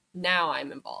now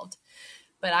I'm involved.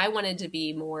 But I wanted to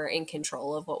be more in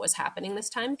control of what was happening this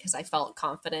time because I felt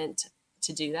confident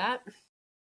to do that.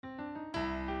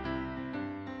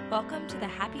 Welcome to the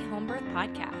Happy Home Birth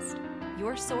Podcast,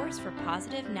 your source for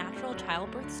positive natural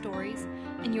childbirth stories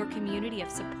and your community of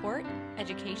support,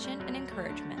 education, and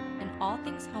encouragement in all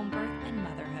things home birth and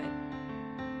motherhood.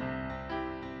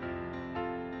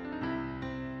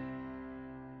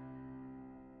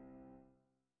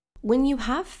 When you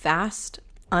have fast,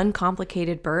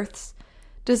 uncomplicated births,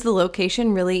 does the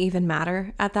location really even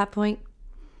matter at that point?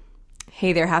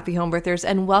 Hey there, Happy Home Birthers,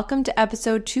 and welcome to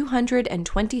episode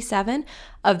 227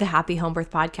 of the Happy Home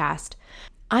Birth Podcast.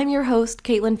 I'm your host,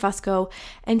 Caitlin Fusco,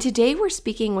 and today we're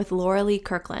speaking with Lauralee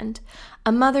Kirkland,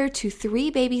 a mother to 3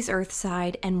 babies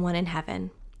earthside and 1 in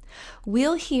heaven.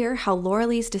 We'll hear how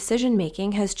Lauralee's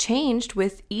decision-making has changed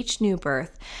with each new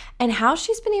birth and how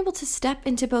she's been able to step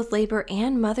into both labor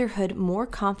and motherhood more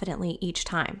confidently each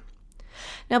time.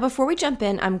 Now, before we jump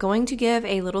in, I'm going to give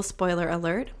a little spoiler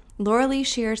alert. Lauralee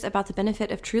shares about the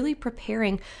benefit of truly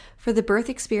preparing for the birth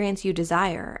experience you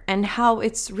desire and how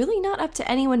it's really not up to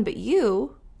anyone but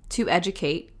you to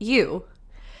educate you.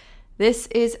 This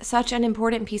is such an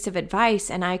important piece of advice,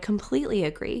 and I completely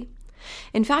agree.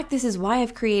 In fact, this is why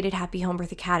I've created Happy Home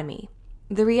Birth Academy.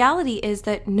 The reality is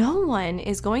that no one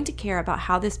is going to care about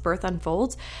how this birth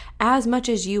unfolds as much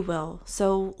as you will,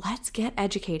 so let's get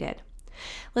educated.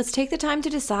 Let's take the time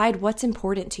to decide what's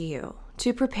important to you,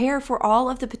 to prepare for all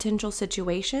of the potential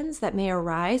situations that may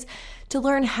arise, to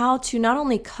learn how to not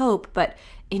only cope, but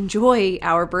enjoy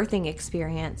our birthing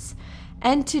experience,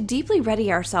 and to deeply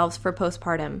ready ourselves for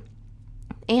postpartum.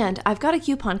 And I've got a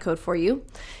coupon code for you.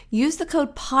 Use the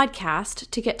code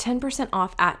PODCAST to get 10%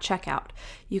 off at checkout.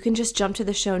 You can just jump to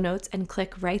the show notes and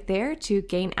click right there to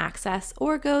gain access,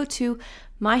 or go to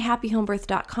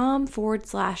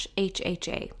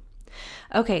myhappyhomebirth.com/HHA.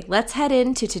 Okay, let's head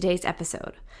into today's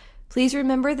episode. Please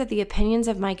remember that the opinions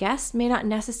of my guests may not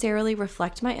necessarily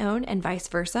reflect my own and vice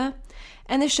versa.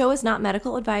 And the show is not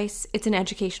medical advice, it's an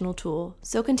educational tool.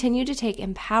 So continue to take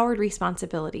empowered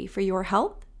responsibility for your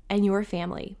health and your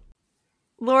family.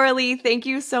 Lauralee, thank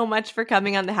you so much for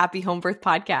coming on the Happy Home Birth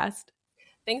Podcast.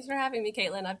 Thanks for having me,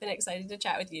 Caitlin. I've been excited to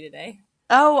chat with you today.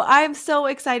 Oh, I'm so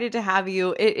excited to have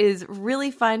you. It is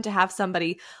really fun to have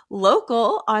somebody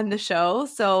local on the show.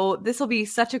 So this will be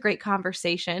such a great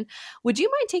conversation. Would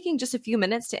you mind taking just a few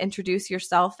minutes to introduce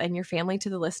yourself and your family to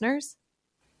the listeners?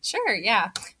 Sure,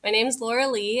 yeah. My name is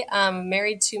Lauralee. I'm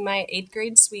married to my 8th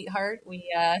grade sweetheart. We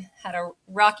had a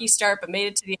rocky start, but made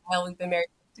it to the aisle. We've been married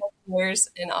for 10 years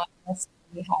in August.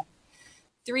 We have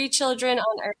 3 children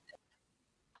on Earth.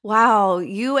 Wow,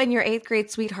 you and your 8th grade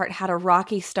sweetheart had a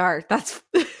rocky start. That's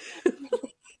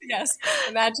yes,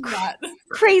 imagine that.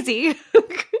 Crazy.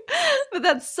 But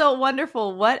that's so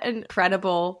wonderful. What an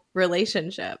incredible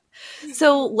relationship.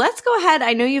 So let's go ahead.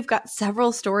 I know you've got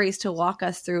several stories to walk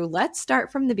us through. Let's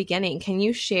start from the beginning. Can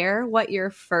you share what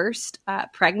your first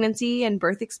pregnancy and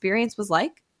birth experience was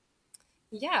like?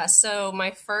 Yeah, so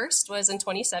my first was in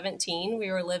 2017. We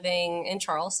were living in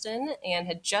Charleston and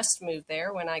had just moved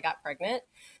there when I got pregnant.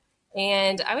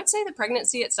 And I would say the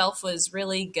pregnancy itself was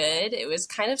really good. It was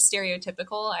kind of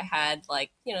stereotypical. I had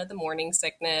the morning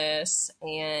sickness,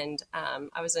 and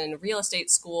I was in real estate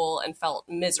school and felt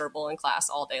miserable in class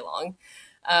all day long.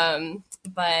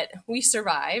 But we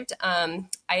survived. I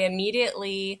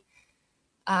immediately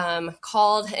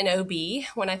called an OB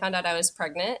when I found out I was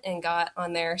pregnant and got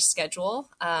on their schedule.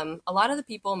 A lot of the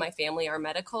people in my family are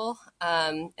medical.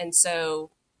 And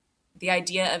so the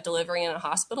idea of delivering in a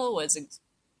hospital was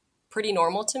pretty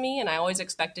normal to me. And I always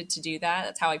expected to do that.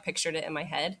 That's how I pictured it in my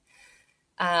head.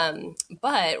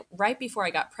 But right before I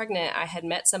got pregnant, I had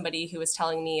met somebody who was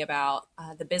telling me about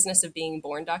the Business of Being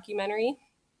Born documentary.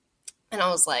 And I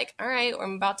was like, all right,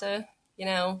 I'm about to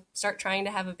start trying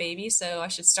to have a baby, so I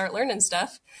should start learning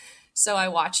stuff. So I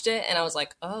watched it and I was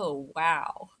like, oh,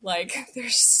 wow.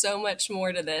 There's so much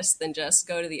more to this than just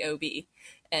go to the OB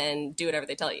and do whatever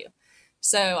they tell you.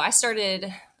 So I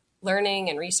started learning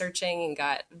and researching and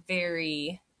got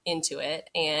very into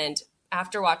it. And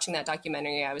after watching that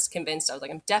documentary, I was convinced. I was like,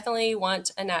 I definitely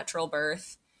want a natural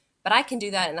birth, but I can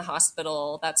do that in the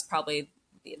hospital. That's probably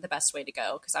the best way to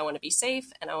go because I want to be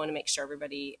safe and I want to make sure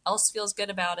everybody else feels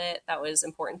good about it. That was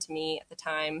important to me at the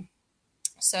time.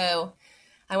 So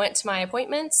I went to my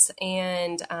appointments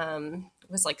and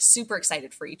was super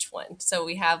excited for each one. So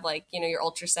we have your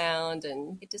ultrasound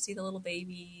and get to see the little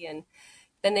baby, and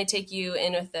then they take you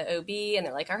in with the OB and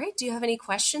they're like, all right, do you have any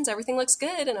questions? Everything looks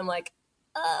good. And I'm like,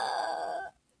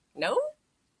 no,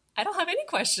 I don't have any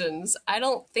questions. I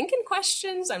don't think in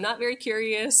questions. I'm not very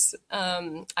curious.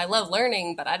 I love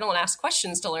learning, but I don't ask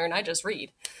questions to learn. I just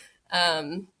read.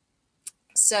 Um,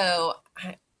 so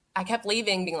I kept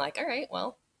leaving being like, all right,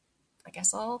 well, I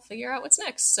guess I'll figure out what's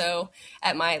next. So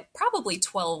at my probably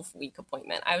 12-week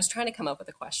appointment, I was trying to come up with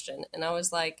a question. And I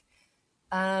was like,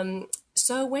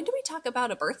 so when do we talk about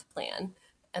a birth plan?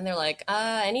 And they're like,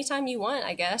 anytime you want,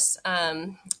 I guess.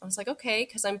 I was like, okay,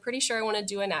 because I'm pretty sure I want to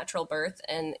do a natural birth.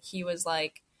 And he was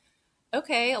like,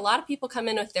 okay, a lot of people come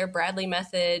in with their Bradley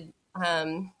method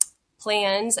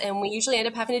plans, and we usually end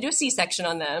up having to do a C-section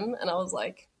on them. And I was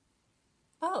like,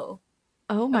 oh,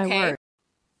 my okay, word.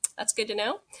 that's good to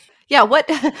know. Yeah, what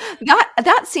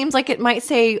that seems like it might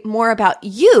say more about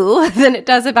you than it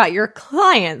does about your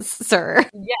clients, sir.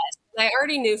 Yes. I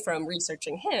already knew from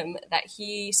researching him that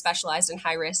he specialized in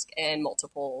high risk and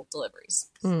multiple deliveries.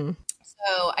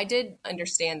 So I did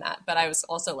understand that, but I was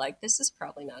also like, this is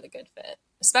probably not a good fit,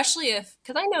 especially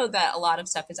because I know that a lot of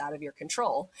stuff is out of your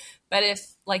control. But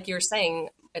if, like you're saying,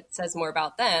 it says more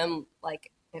about them, like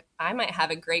if I might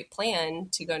have a great plan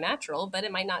to go natural, but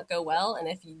it might not go well. And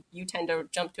if you tend to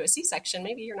jump to a C-section,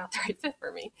 maybe you're not the right fit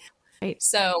for me. Right.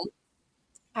 So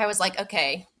I was like,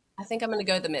 okay, I think I'm going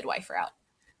to go the midwife route.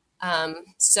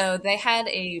 So they had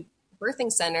a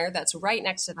birthing center that's right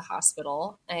next to the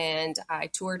hospital, and I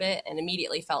toured it and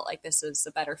immediately felt like this was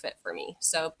a better fit for me.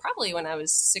 So probably when I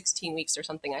was 16 weeks or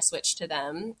something, I switched to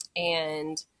them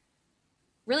and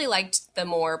really liked the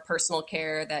more personal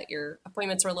care, that your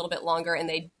appointments were a little bit longer, and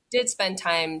they did spend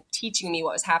time teaching me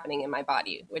what was happening in my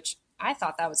body, which I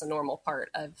thought that was a normal part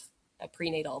of a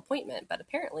prenatal appointment, but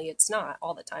apparently it's not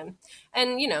all the time.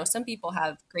 And, some people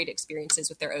have great experiences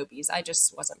with their OBs. I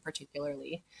just wasn't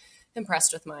particularly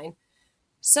impressed with mine.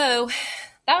 So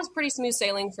that was pretty smooth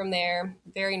sailing from there.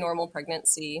 Very normal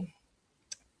pregnancy.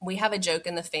 We have a joke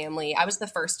in the family. I was the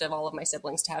first of all of my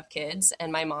siblings to have kids,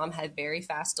 and my mom had very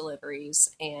fast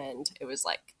deliveries. And it was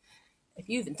like, if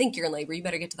you even think you're in labor, you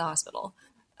better get to the hospital,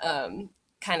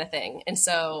 kind of thing. And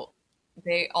so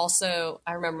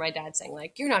I remember my dad saying,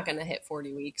 like, you're not going to hit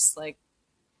 40 weeks, like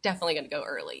definitely going to go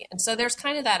early. And so there's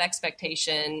kind of that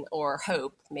expectation or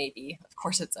hope, maybe. Of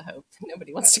course it's a hope.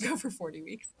 Nobody wants to go for 40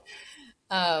 weeks.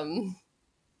 And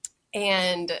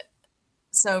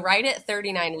so right at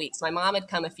 39 weeks, my mom had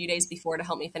come a few days before to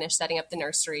help me finish setting up the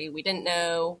nursery. We didn't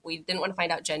want to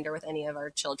find out gender with any of our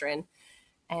children.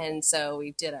 And so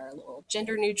we did our little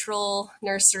gender neutral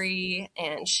nursery,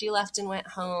 and she left and went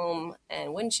home.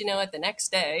 And wouldn't you know it, the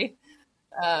next day,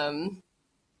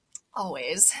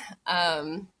 always,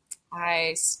 it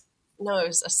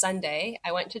was a Sunday.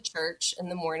 I went to church in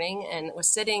the morning and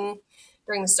was sitting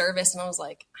during the service, and I was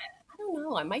like, I don't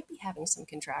know, I might be having some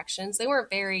contractions. They weren't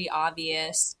very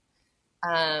obvious.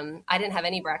 I didn't have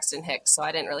any Braxton Hicks, so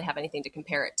I didn't really have anything to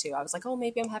compare it to. I was like, oh,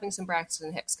 maybe I'm having some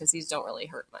Braxton Hicks because these don't really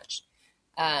hurt much.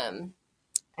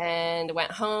 And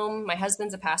went home. My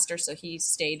husband's a pastor, so he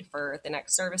stayed for the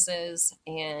next services.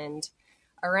 And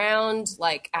around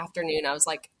like afternoon, I was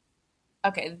like,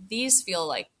 okay, these feel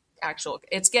like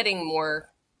it's getting more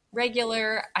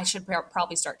regular. I should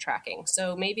probably start tracking.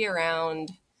 So maybe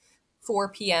around 4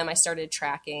 p.m. I started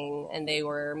tracking, and they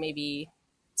were maybe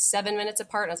 7 minutes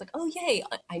apart. And I was like, oh, yay.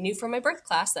 I knew from my birth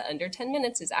class that under 10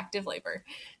 minutes is active labor.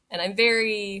 And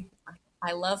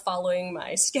I love following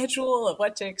my schedule of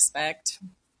what to expect.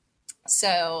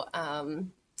 So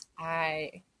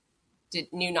I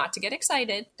knew not to get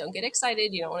excited. Don't get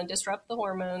excited. You don't want to disrupt the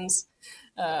hormones.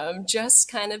 Just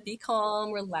kind of be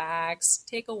calm, relax,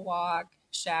 take a walk,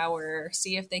 shower,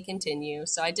 see if they continue.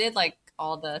 So I did like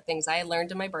all the things I had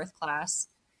learned in my birth class.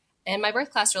 And my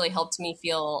birth class really helped me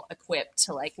feel equipped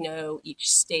to like know each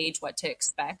stage what to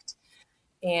expect.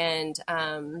 And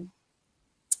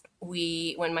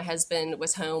when my husband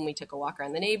was home, we took a walk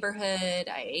around the neighborhood.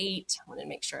 I ate, wanted to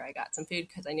make sure I got some food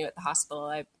because I knew at the hospital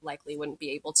I likely wouldn't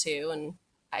be able to. And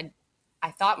I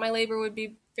thought my labor would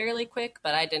be fairly quick,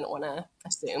 but I didn't want to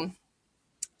assume.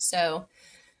 So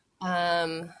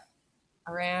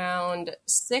around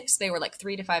 6, they were like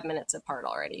 3 to 5 minutes apart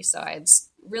already. So I had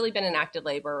really been in active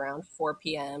labor around 4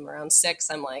 p.m. Around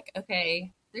 6, I'm like,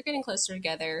 okay, they're getting closer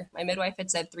together. My midwife had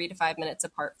said 3 to 5 minutes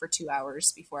apart for 2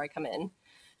 hours before I come in.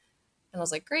 And I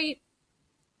was like, great,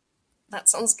 that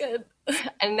sounds good.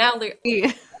 And now the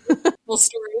full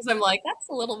stories, I'm like, that's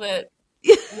a little bit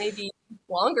maybe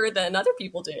longer than other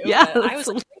people do. Yeah, but I was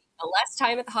like, the less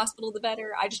time at the hospital, the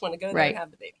better. I just want to go there and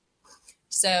have the baby.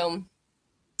 So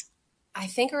I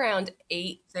think around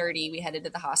 8:30, we headed to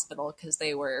the hospital because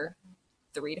they were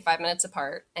 3 to 5 minutes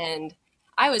apart. And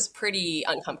I was pretty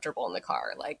uncomfortable in the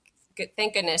car. Like,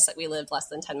 thank goodness that we lived less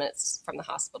than 10 minutes from the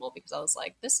hospital, because I was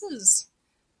like, this is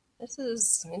this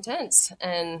is intense.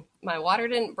 And my water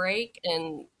didn't break.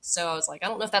 And so I was like, I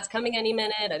don't know if that's coming any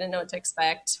minute. I didn't know what to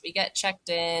expect. We get checked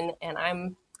in, and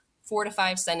I'm 4 to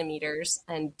 5 centimeters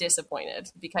and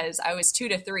disappointed because I was 2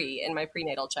 to 3 in my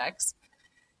prenatal checks.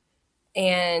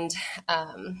 And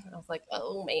I was like,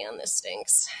 oh man, this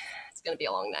stinks. It's going to be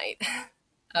a long night.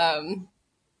 Um,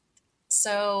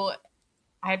 so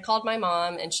I had called my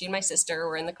mom, and she and my sister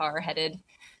were in the car headed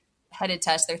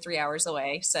to us. They're 3 hours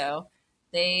away. So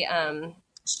they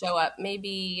show up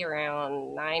maybe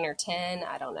around 9 or 10.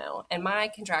 I don't know. And my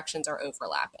contractions are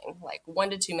overlapping, like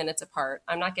 1 to 2 minutes apart.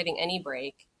 I'm not getting any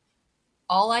break.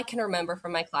 All I can remember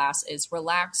from my class is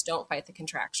relax, don't fight the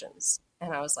contractions.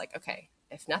 And I was like, okay,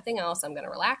 if nothing else, I'm going to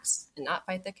relax and not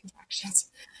fight the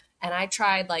contractions. And I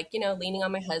tried, like, leaning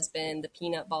on my husband, the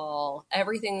peanut ball,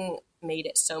 everything made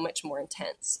it so much more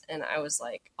intense. And I was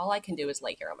like, all I can do is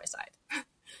lay here on my side.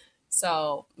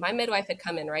 So my midwife had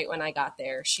come in right when I got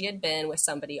there. She had been with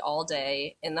somebody all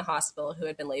day in the hospital who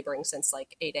had been laboring since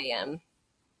like 8 a.m.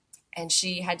 And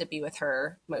she had to be with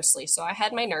her mostly. So I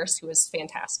had my nurse, who was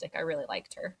fantastic. I really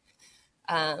liked her.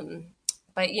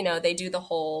 But, they do the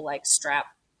whole like strap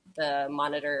the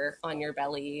monitor on your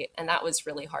belly. And that was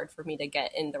really hard for me to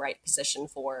get in the right position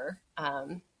for.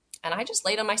 And I just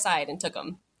laid on my side and took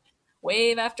them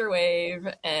wave after wave.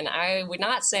 And I would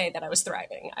not say that I was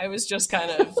thriving. I was just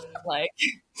kind of like,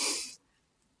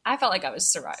 I felt like I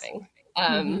was surviving.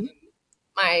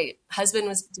 My husband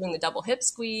was doing the double hip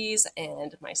squeeze,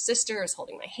 and my sister was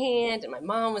holding my hand, and my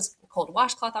mom was cold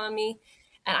washcloth on me.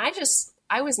 And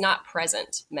I was not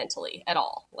present mentally at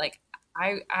all. Like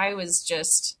I was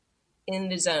just in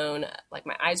the zone. Like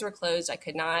my eyes were closed. I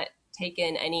could not take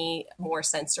in any more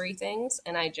sensory things.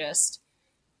 And I just,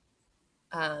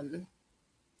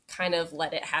 kind of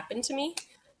let it happen to me.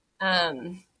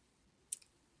 And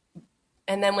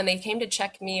then when they came to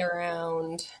check me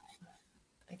around,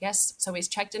 I guess, so we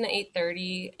checked in at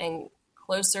 8:30, and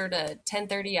closer to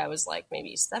 10:30, I was like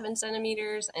maybe 7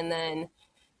 centimeters. And then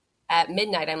at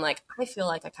midnight, I'm like, I feel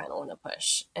like I kind of want to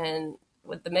push. And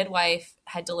with the midwife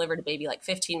had delivered a baby like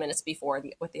 15 minutes before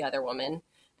with the other woman.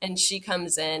 And she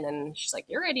comes in and she's like,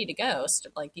 you're ready to go. So,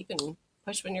 like, you can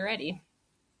push when you're ready.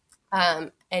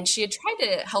 And she had tried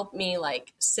to help me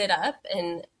like sit up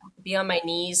and be on my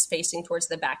knees facing towards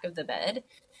the back of the bed.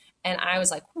 And I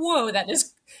was like, whoa, that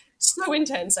is so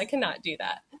intense. I cannot do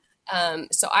that.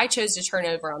 So I chose to turn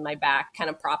over on my back, kind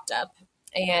of propped up.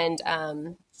 And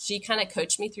she kind of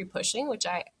coached me through pushing, which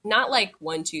not like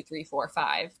 1, 2, 3, 4,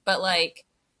 5, but like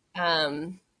a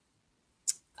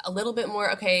little bit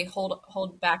more. Okay,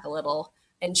 hold back a little.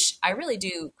 And I really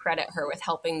do credit her with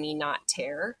helping me not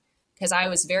tear, because I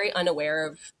was very unaware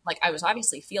of, like, I was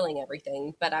obviously feeling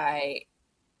everything, but I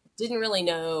didn't really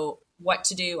know what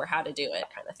to do or how to do it,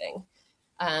 kind of thing.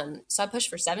 So I pushed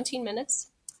for 17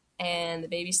 minutes, and the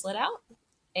baby slid out.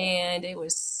 And it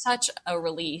was such a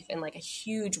relief and like a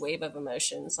huge wave of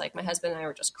emotions. Like my husband and I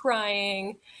were just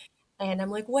crying. And I'm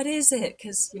like, what is it?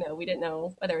 Because, we didn't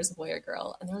know whether it was a boy or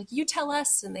girl. And they're like, you tell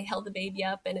us. And they held the baby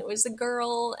up, and it was a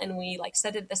girl. And we like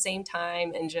said it at the same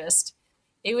time. And just,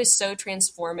 it was so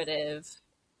transformative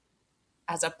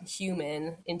as a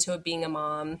human into being a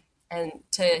mom. And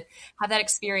to have that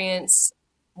experience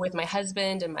with my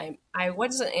husband and I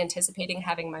wasn't anticipating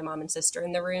having my mom and sister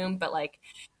in the room, but like,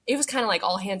 it was kind of like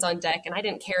all hands on deck, and I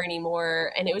didn't care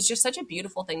anymore. And it was just such a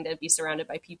beautiful thing to be surrounded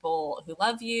by people who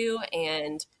love you.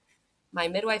 And my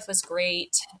midwife was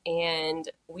great. And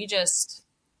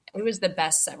it was the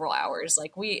best several hours.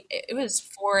 Like it was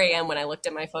 4 a.m. when I looked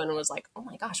at my phone and was like, oh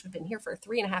my gosh, we've been here for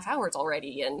 3.5 hours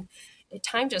already. And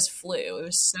time just flew. It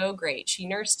was so great. She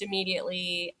nursed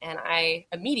immediately, and I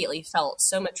immediately felt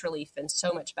so much relief and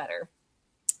so much better.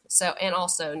 So, and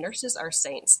also nurses are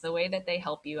saints. The way that they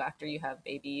help you after you have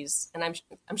babies, and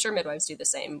I'm sure midwives do the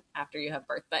same after you have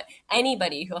birth, but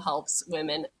anybody who helps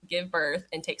women give birth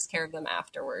and takes care of them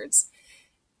afterwards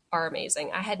are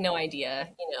amazing. I had no idea,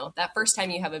 that first time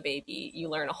you have a baby, you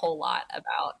learn a whole lot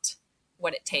about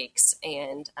what it takes,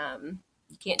 and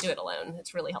you can't do it alone.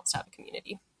 It really helps to have a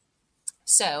community.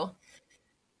 So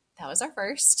that was our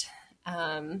first.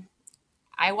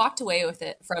 I walked away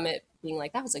from it being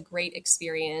like, that was a great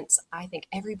experience. I think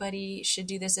everybody should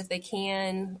do this if they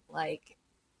can. Like,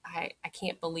 I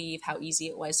can't believe how easy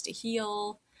it was to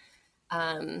heal.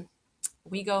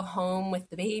 We go home with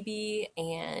the baby,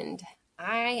 and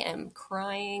I am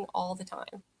crying all the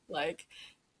time. Like,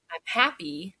 I'm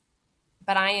happy,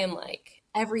 but I am like,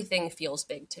 everything feels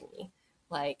big to me.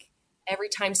 Like, every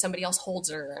time somebody else holds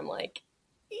her, I'm like,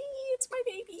 it's my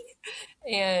baby.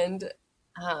 And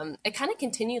it kind of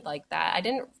continued like that. I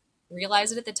didn't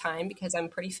realize it at the time because I'm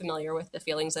pretty familiar with the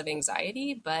feelings of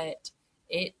anxiety, but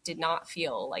it did not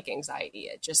feel like anxiety.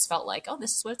 It just felt like, oh,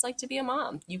 this is what it's like to be a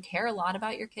mom. You care a lot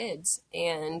about your kids,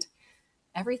 and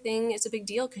everything is a big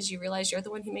deal because you realize you're the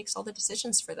one who makes all the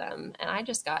decisions for them. And I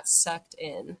just got sucked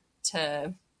in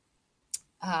to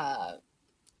uh,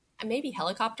 maybe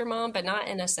helicopter mom, but not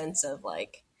in a sense of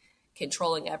like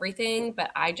controlling everything,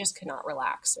 but I just could not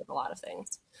relax with a lot of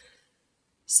things.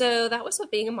 So that was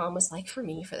what being a mom was like for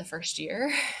me for the first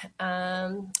year.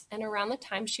 And around the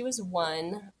time she was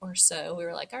 1 or so, we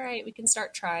were like, all right, we can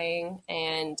start trying.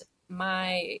 And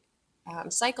my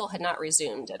cycle had not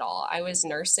resumed at all. I was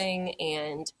nursing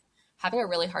and having a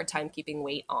really hard time keeping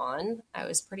weight on. I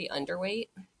was pretty underweight,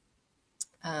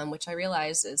 which I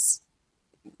realize is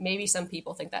maybe some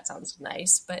people think that sounds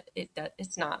nice, but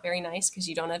it's not very nice because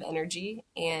you don't have energy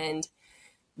and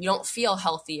you don't feel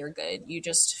healthy or good. You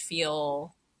just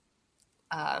feel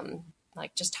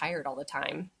like just tired all the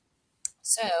time.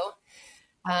 So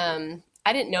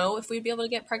I didn't know if we'd be able to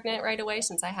get pregnant right away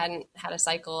since I hadn't had a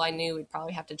cycle. I knew we'd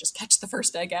probably have to just catch the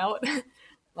first egg out.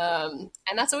 And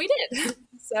that's what we did.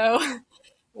 So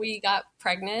we got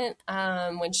pregnant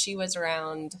when she was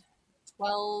around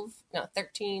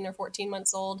 13 or 14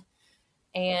 months old.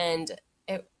 And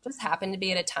it just happened to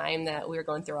be at a time that we were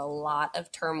going through a lot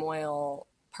of turmoil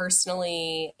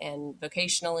personally and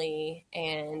vocationally.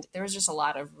 And there was just a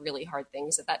lot of really hard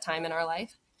things at that time in our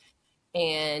life.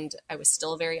 And I was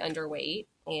still very underweight.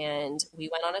 And we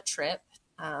went on a trip,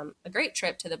 a great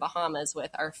trip to the Bahamas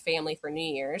with our family for New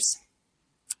Year's.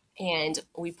 And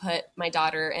we put my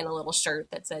daughter in a little shirt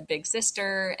that said Big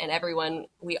Sister, and everyone,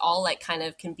 we all like kind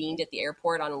of convened at the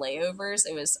airport on layovers.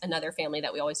 It was another family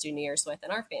that we always do New Year's with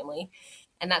in our family.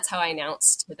 And that's how I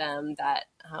announced to them that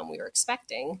we were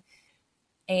expecting.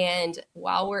 And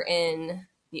while we're in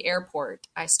the airport,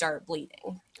 I start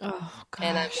bleeding. Oh, gosh.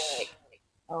 And I'm like,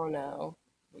 oh no,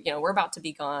 we're about to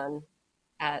be gone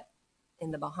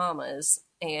in the Bahamas.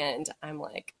 And I'm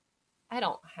like,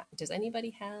 does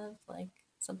anybody have like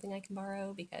something I can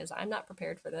borrow? Because I'm not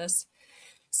prepared for this.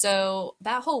 So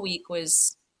that whole week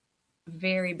was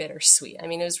very bittersweet. I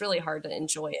mean, it was really hard to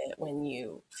enjoy it when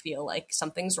you feel like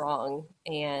something's wrong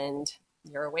and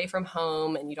you're away from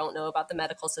home and you don't know about the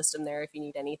medical system there if you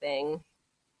need anything.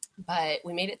 But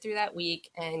we made it through that week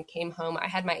and came home. I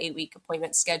had my 8-week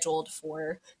appointment scheduled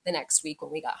for the next week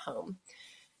when we got home.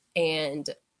 And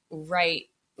right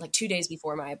like 2 days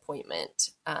before my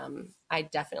appointment, I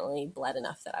definitely bled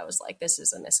enough that I was like, this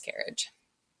is a miscarriage.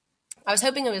 I was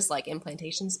hoping it was like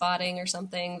implantation spotting or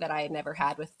something that I had never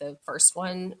had with the first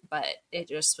one, but it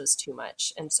just was too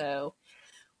much. And so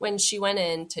when she went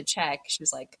in to check, she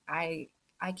was like, I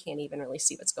can't even really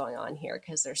see what's going on here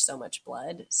because there's so much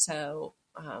blood. So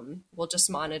we'll just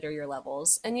monitor your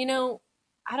levels. And,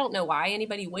 I don't know why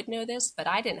anybody would know this, but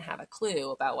I didn't have a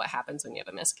clue about what happens when you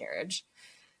have a miscarriage.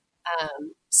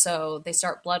 So they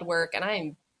start blood work, and I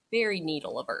am very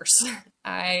needle averse.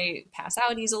 I pass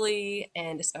out easily,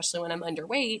 and especially when I'm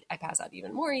underweight, I pass out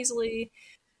even more easily.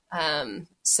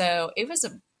 So it was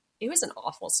an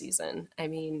awful season. I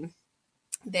mean,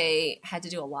 they had to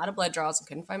do a lot of blood draws and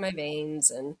couldn't find my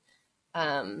veins, and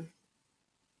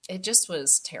it just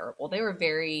was terrible. They were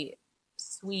very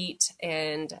sweet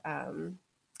and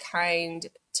kind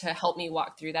to help me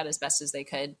walk through that as best as they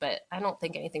could, but I don't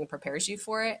think anything prepares you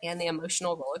for it. And the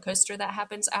emotional roller coaster that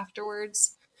happens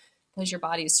afterwards, because your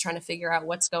body is trying to figure out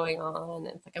what's going on.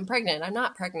 And it's like, I'm pregnant, I'm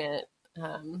not pregnant.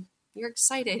 You're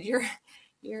excited,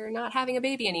 you're not having a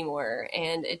baby anymore.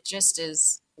 And it just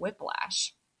is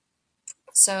whiplash.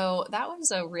 So that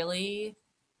was a really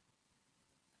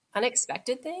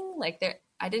unexpected thing. Like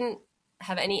I didn't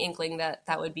have any inkling that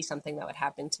that would be something that would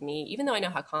happen to me, even though I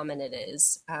know how common it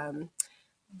is.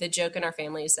 The joke in our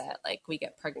family is that like we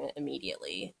get pregnant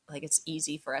immediately. Like it's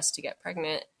easy for us to get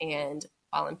pregnant. And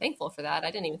while I'm thankful for that,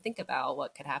 I didn't even think about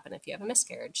what could happen if you have a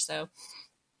miscarriage. So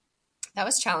that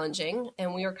was challenging.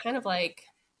 And we were kind of like,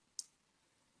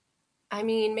 I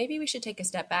mean, maybe we should take a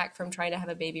step back from trying to have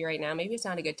a baby right now. Maybe it's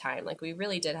not a good time. Like we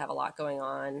really did have a lot going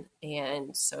on.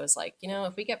 And so it's like,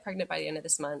 if we get pregnant by the end of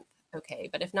this month, okay.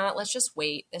 But if not, let's just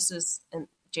wait. This was in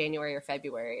January or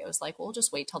February. It was like, we'll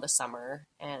just wait till the summer,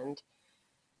 and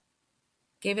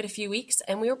gave it a few weeks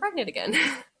and we were pregnant again.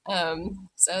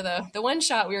 So the one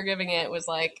shot we were giving it was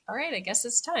like, all right, I guess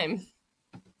it's time.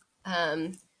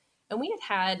 And we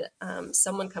had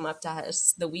someone come up to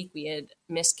us the week we had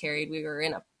miscarried. We were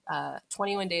in a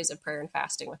 21 days of prayer and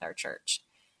fasting with our church.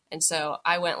 And so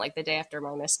I went like the day after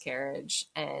my miscarriage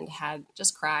and had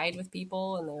just cried with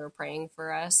people, and they were praying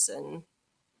for us. And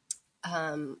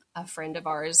a friend of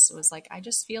ours was like, I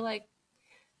just feel like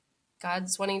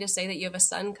God's wanting to say that you have a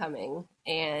son coming.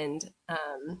 And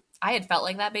I had felt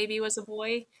like that baby was a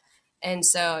boy. And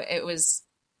so it was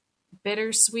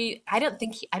bittersweet. I don't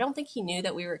think he knew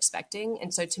that we were expecting.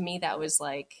 And so to me, that was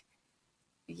like,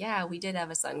 yeah, we did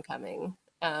have a son coming,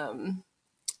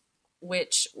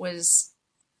 which was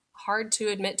hard to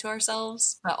admit to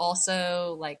ourselves, but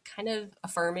also like kind of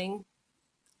affirming,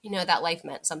 that life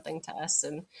meant something to us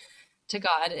and to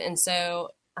God. And so,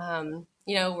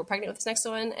 we're pregnant with this next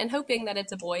one and hoping that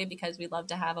it's a boy because we'd love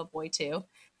to have a boy too.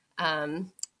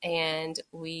 And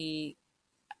we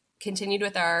continued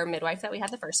with our midwife that we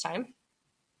had the first time.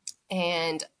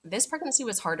 And this pregnancy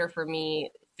was harder for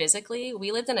me physically.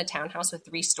 We lived in a townhouse with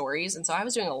 3 stories. And so I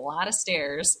was doing a lot of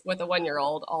stairs with a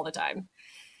 1-year-old all the time.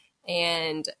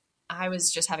 And I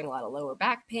was just having a lot of lower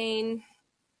back pain,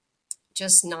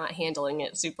 just not handling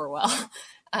it super well.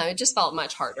 It just felt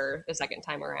much harder the second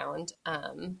time around.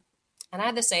 And I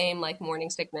had the same like morning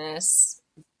sickness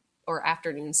or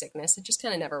afternoon sickness. It just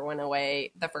kind of never went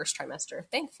away the first trimester.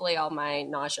 Thankfully, all my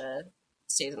nausea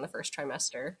stays in the first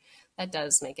trimester. That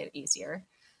does make it easier.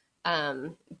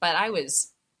 But I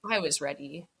was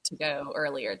ready to go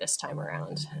earlier this time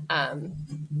around.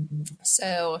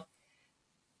 So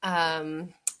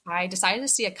I decided to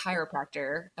see a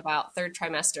chiropractor about 3rd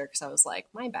trimester because I was like,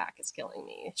 my back is killing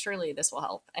me. Surely this will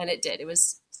help. And it did. It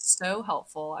was so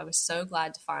helpful. I was so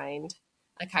glad to find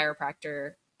a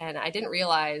chiropractor. And I didn't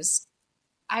realize,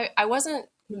 I wasn't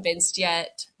convinced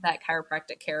yet that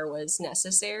chiropractic care was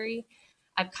necessary.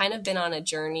 I've kind of been on a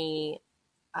journey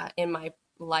in my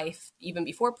life, even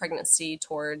before pregnancy,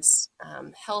 towards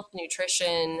health,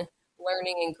 nutrition,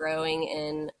 learning and growing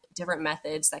in different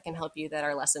methods that can help you that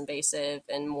are less invasive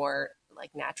and more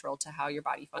like natural to how your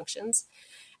body functions.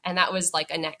 And that was like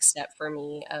a next step for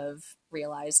me of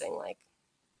realizing like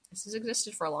this has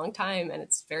existed for a long time and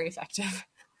it's very effective.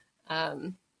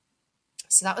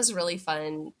 So that was really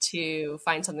fun to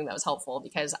find something that was helpful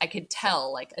because I could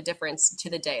tell like a difference to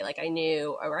the day. Like I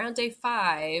knew around day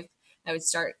 5, I would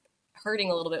start hurting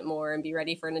a little bit more and be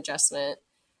ready for an adjustment.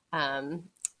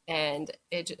 And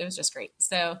it was just great.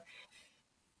 So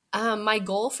my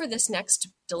goal for this next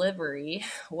delivery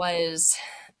was,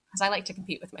 because I like to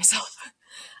compete with myself,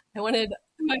 I wanted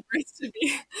my birth to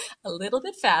be a little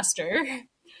bit faster.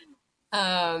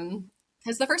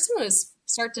 Because the first one was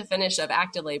start to finish of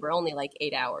active labor, only like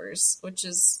 8 hours, which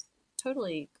is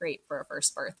totally great for a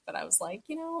first birth. But I was like,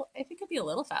 if it could be a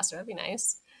little faster, that'd be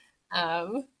nice.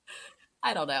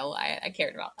 I don't know. I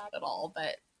cared about that at all.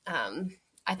 But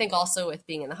I think also with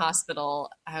being in the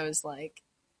hospital, I was like,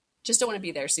 just don't want to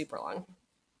be there super long.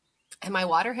 And my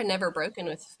water had never broken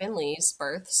with Finley's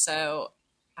birth. So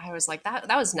I was like, that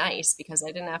was nice because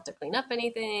I didn't have to clean up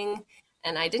anything.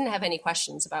 And I didn't have any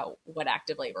questions about what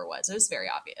active labor was. It was very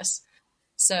obvious.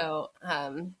 So I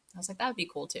was like, that would be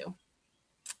cool too.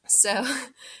 So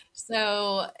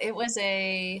it was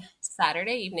a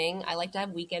Saturday evening. I like to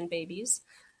have weekend babies.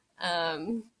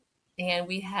 And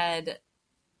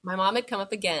my mom had come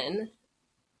up again.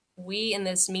 We, in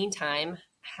this meantime,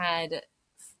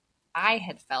 I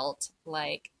had felt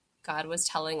like God was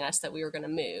telling us that we were going to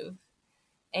move.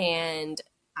 And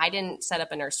I didn't set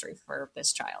up a nursery for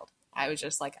this child. I was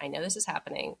just like, I know this is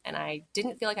happening. And I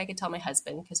didn't feel like I could tell my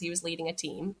husband because he was leading a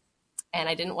team. And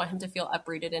I didn't want him to feel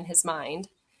uprooted in his mind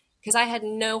because I had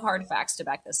no hard facts to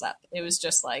back this up. It was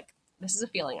just like, this is a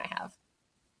feeling I have.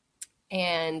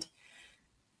 And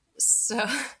so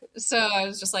I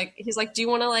was just like, he's like, do you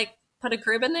want to like put a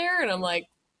crib in there? And I'm like,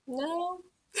 no,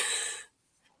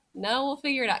 we'll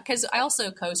figure it out. Cause I also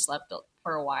co-slept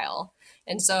for a while.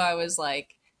 And so I was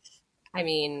like, I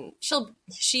mean,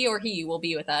 she or he will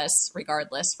be with us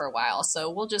regardless for a while. So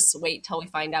we'll just wait till we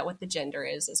find out what the gender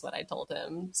is what I told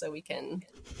him. So we can,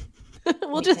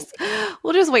 we'll just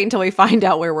wait until we find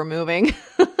out where we're moving.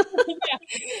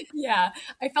 Yeah.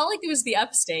 I felt like it was the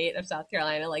upstate of South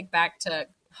Carolina, like back to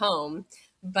home,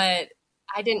 but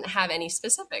I didn't have any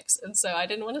specifics. And so I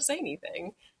didn't want to say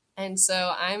anything. And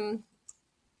so I'm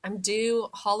due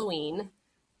Halloween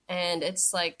and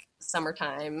it's like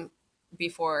summertime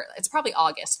before, it's probably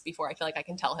August before I feel like I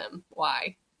can tell him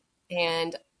why.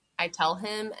 And I tell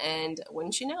him, and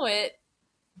wouldn't you know it,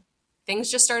 things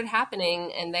just started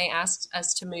happening and they asked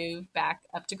us to move back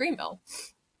up to Greenville.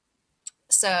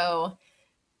 So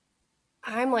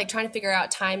I'm like trying to figure out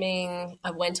timing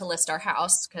of when to list our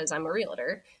house because I'm a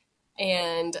realtor.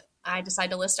 And I decide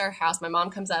to list our house. My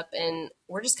mom comes up and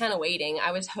we're just kind of waiting.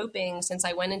 I was hoping, since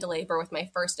I went into labor with my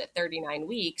first at 39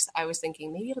 weeks, I was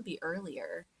thinking maybe it'll be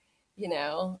earlier,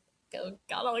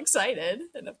 got all excited.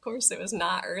 And of course it was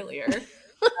not earlier.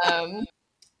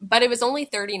 But it was only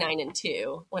 39 and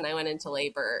 2 when I went into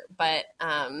labor. But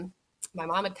my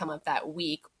mom had come up that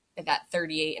week at that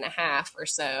 38 and a half or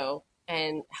so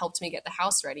and helped me get the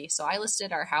house ready. So I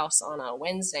listed our house on a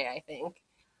Wednesday, I think.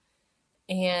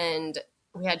 And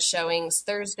we had showings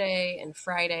Thursday and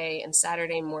Friday and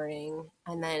Saturday morning.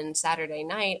 And then Saturday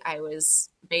night, I was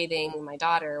bathing my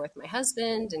daughter with my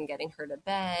husband and getting her to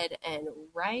bed. And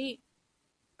right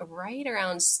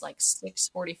around like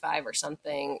 6:45 or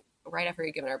something, right after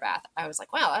we'd given her a bath, I was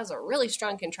like, wow, that was a really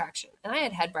strong contraction. And I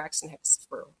had Braxton Hicks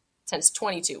since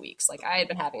 22 weeks. Like I had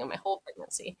been having them my whole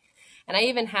pregnancy. And I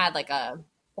even had like a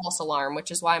false alarm, which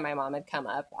is why my mom had come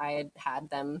up. I had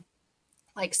them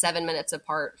like 7 minutes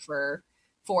apart for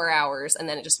 4 hours, and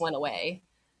then it just went away.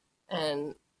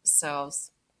 And so I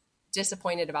was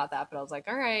disappointed about that, but I was like,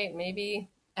 all right, maybe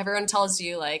everyone tells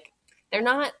you like they're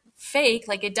not fake.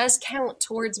 Like it does count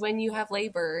towards when you have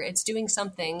labor. It's doing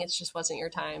something. It just wasn't your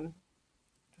time.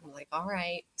 I'm like, all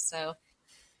right. So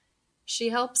she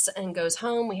helps and goes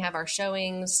home. We have our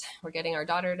showings. We're getting our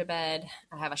daughter to bed.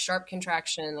 I have a sharp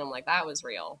contraction. I'm like, that was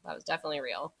real. That was definitely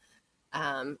real.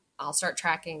 I'll start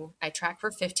tracking. I track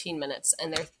for 15 minutes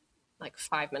and they're like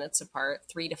 5 minutes apart,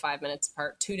 3 to 5 minutes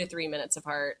apart, 2 to 3 minutes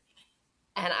apart.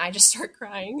 And I just start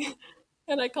crying.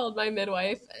 And I called my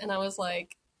midwife and I was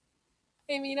like,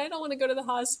 I mean, I don't want to go to the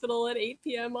hospital at 8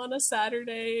 p.m. on a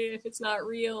Saturday if it's not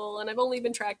real. And I've only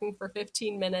been tracking for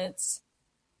 15 minutes.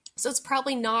 So it's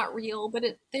probably not real, but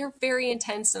they're very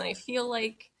intense. And I feel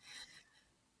like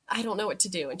I don't know what to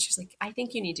do. And she's like, I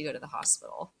think you need to go to the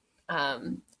hospital.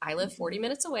 I live 40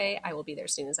 minutes away. I will be there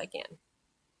as soon as I can.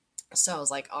 So I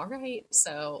was like, all right.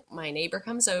 So my neighbor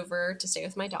comes over to stay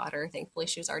with my daughter. Thankfully,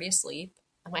 she was already asleep.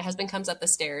 And my husband comes up the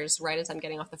stairs right as I'm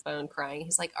getting off the phone crying.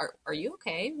 He's like, are you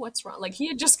okay? What's wrong? Like he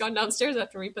had just gone downstairs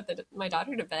after we put my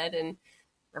daughter to bed and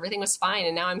everything was fine.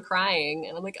 And now I'm crying.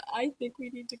 And I'm like, I think we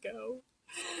need to go.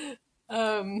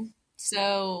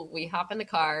 So we hop in the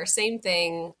car. Same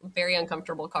thing. Very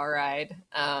uncomfortable car ride.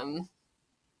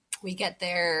 We get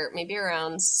there maybe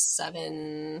around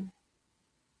 7:30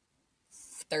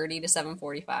 to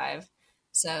 7:45.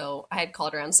 So I had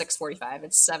called around 6:45.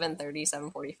 It's 7:30,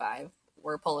 7:45.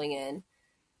 We're pulling in.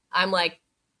 I'm like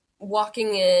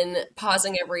walking in,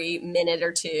 pausing every minute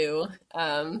or two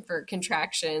for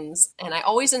contractions. And I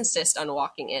always insist on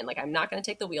walking in. Like, I'm not going to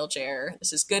take the wheelchair.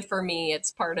 This is good for me.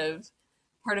 It's part of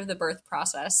the birth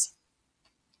process.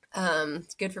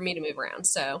 It's good for me to move around.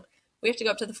 So we have to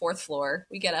go up to the 4th floor.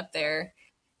 We get up there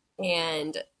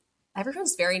and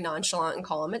everyone's very nonchalant and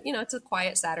calm. It's a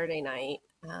quiet Saturday night.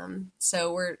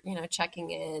 So we're, checking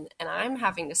in and I'm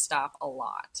having to stop a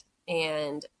lot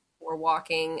and we're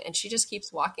walking and she just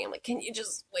keeps walking. I'm like, can you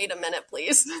just wait a minute,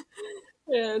 please?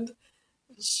 And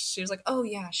she was like, oh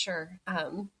yeah, sure.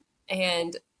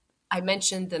 And I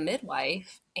mentioned the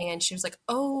midwife and she was like,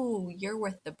 oh, you're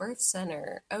with the birth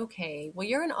center. Okay, well,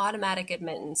 you're an automatic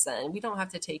admittance then. We don't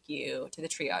have to take you to the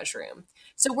triage room.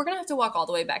 So we're going to have to walk all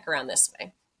the way back around this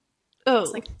way.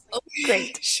 Oh, like, okay,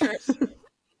 great. Sure.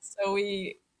 So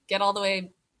we get all the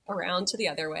way around to the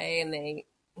other way and they,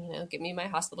 give me my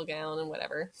hospital gown and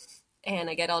whatever.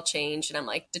 And I get all changed and I'm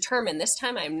like determined this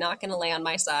time I'm not going to lay on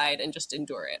my side and just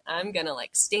endure it. I'm going to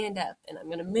like stand up and I'm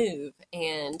going to move.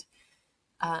 And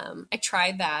I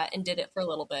tried that and did it for a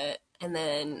little bit and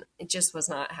then it just was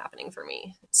not happening for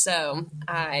me. So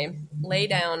I lay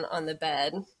down on the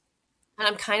bed and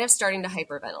I'm kind of starting to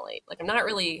hyperventilate. Like I'm not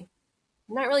really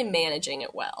managing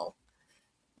it well.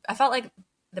 I felt like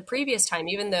the previous time,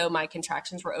 even though my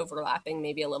contractions were overlapping,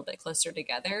 maybe a little bit closer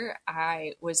together,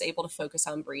 I was able to focus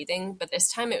on breathing. But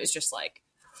this time it was just like,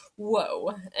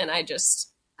 whoa. And I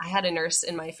had a nurse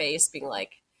in my face being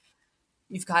like,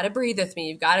 you've got to breathe with me.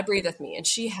 You've got to breathe with me. And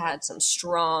she had some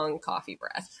strong coffee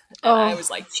breath. And I was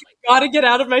like, you've got to get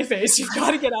out of my face. You've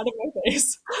got to get out of my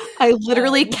face. I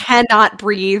literally cannot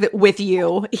breathe with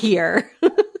you here.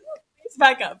 Please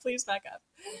back up.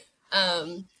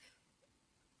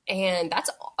 And that's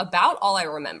about all I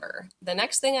remember. The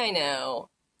next thing I know,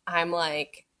 I'm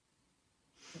like,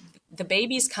 the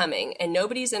baby's coming and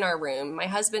nobody's in our room. My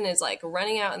husband is like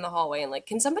running out in the hallway and like,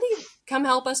 can somebody come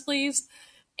help us, please?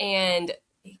 And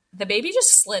the baby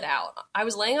just slid out. I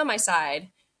was laying on my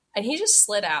side and he just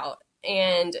slid out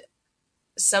and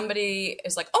somebody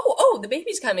is like, oh, the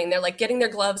baby's coming. They're like getting their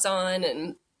gloves on.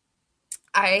 And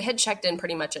I had checked in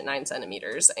pretty much at 9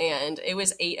 centimeters and it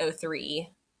was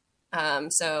 8:03.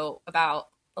 So about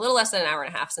a little less than an hour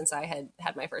and a half since I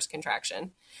had my first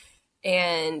contraction.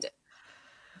 And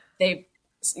they,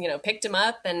 picked him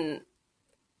up and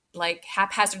like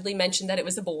haphazardly mentioned that it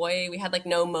was a boy. We had like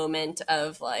no moment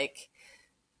of like,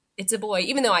 it's a boy,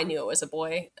 even though I knew it was a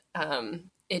boy.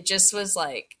 It just was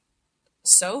like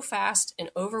so fast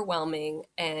and overwhelming.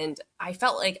 And I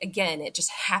felt like, again, it just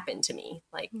happened to me.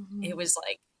 Like it was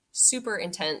like super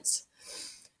intense.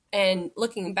 And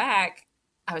looking back,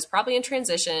 I was probably in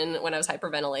transition when I was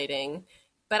hyperventilating,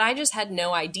 but I just had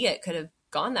no idea it could have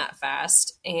gone that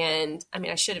fast. And I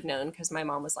mean, I should have known because my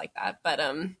mom was like that, but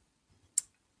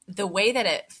the way that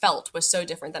it felt was so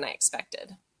different than I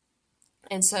expected.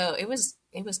 And so it was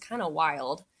kind of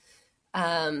wild.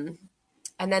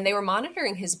 And then they were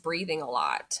monitoring his breathing a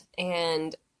lot.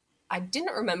 And I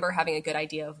didn't remember having a good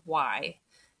idea of why,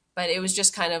 but it was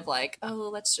just kind of like, oh,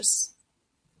 let's just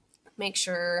make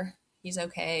sure he's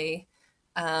okay.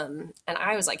 And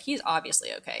I was like, he's obviously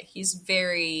okay. He's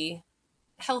very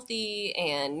healthy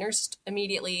and nursed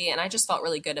immediately. And I just felt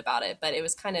really good about it, but it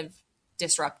was kind of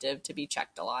disruptive to be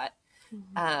checked a lot.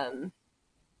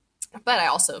 But I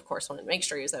also, of course, wanted to make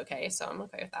sure he was okay. So I'm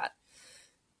okay with that.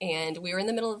 And we were in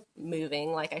the middle of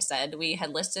moving. Like I said, we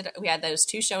had those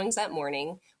 2 showings that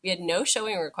morning. We had no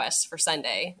showing requests for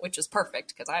Sunday, which was perfect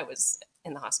because I was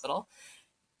in the hospital.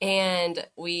 And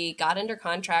we got under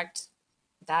contract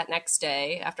that next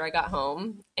day after I got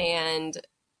home and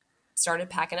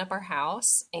started packing up our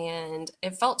house. And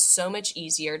it felt so much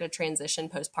easier to transition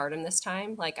postpartum this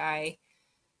time. Like I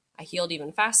healed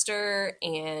even faster,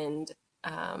 and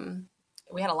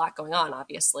we had a lot going on,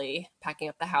 obviously, packing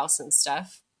up the house and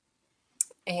stuff.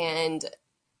 And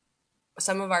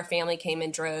some of our family came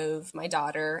and drove my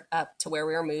daughter up to where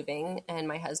we were moving, and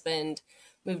my husband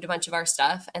moved a bunch of our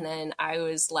stuff. And then I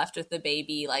was left with the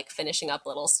baby, like finishing up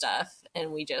little stuff,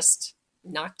 and we just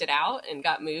knocked it out and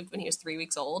got moved when he was 3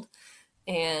 weeks old.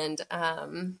 And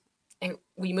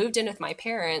we moved in with my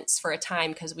parents for a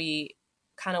time because we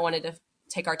kind of wanted to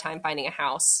take our time finding a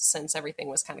house since everything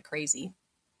was kind of crazy.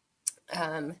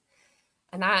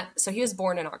 So he was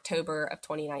born in October of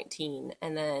 2019.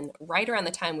 And then right around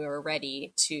the time we were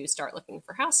ready to start looking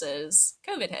for houses,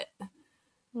 COVID hit.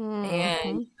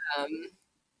 And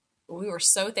we were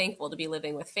so thankful to be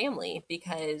living with family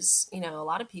because, a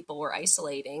lot of people were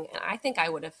isolating. And I think I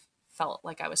would have felt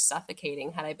like I was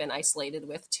suffocating had I been isolated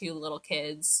with 2 little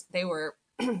kids. They were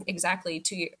exactly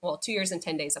 2 years and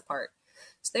 10 days apart.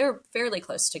 So they were fairly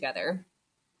close together,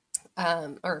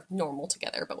 or normal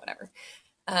together, but whatever.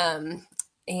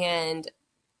 And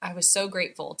I was so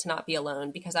grateful to not be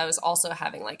alone because I was also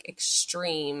having like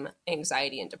extreme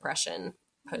anxiety and depression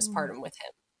postpartum with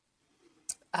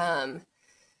him.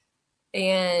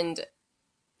 And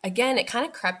again, it kind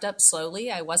of crept up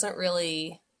slowly. I wasn't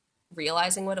really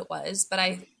realizing what it was, but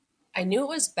I knew it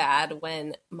was bad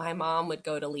when my mom would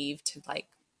go to leave to like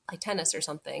play tennis or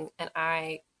something. And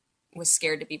I was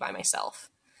scared to be by myself.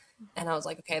 And I was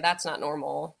like, okay, that's not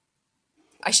normal.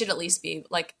 I should at least be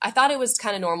like, I thought it was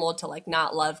kind of normal to like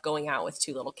not love going out with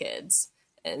 2 little kids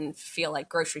and feel like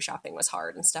grocery shopping was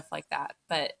hard and stuff like that.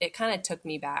 But it kind of took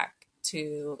me back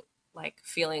to like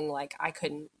feeling like I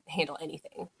couldn't handle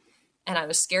anything. And I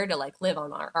was scared to like live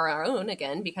on our own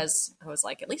again because I was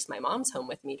like, at least my mom's home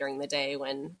with me during the day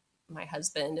when my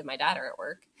husband and my dad are at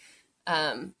work.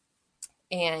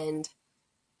 And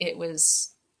it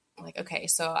was like, okay,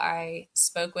 so I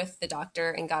spoke with the doctor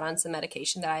and got on some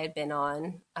medication that I had been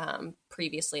on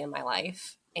previously in my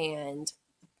life. And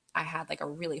I had like a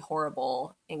really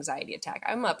horrible anxiety attack.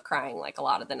 I'm up crying like a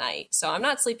lot of the night. So I'm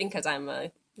not sleeping because I'm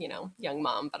a, young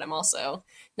mom, but I'm also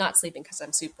not sleeping because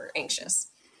I'm super anxious.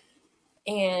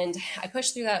 And I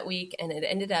pushed through that week and it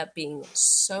ended up being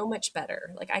so much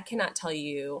better. Like I cannot tell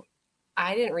you,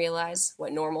 I didn't realize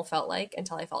what normal felt like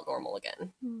until I felt normal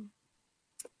again.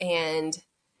 And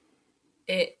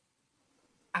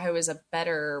I was a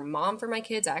better mom for my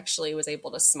kids. I actually was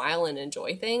able to smile and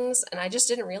enjoy things. And I just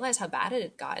didn't realize how bad it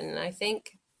had gotten. And I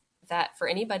think that for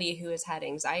anybody who has had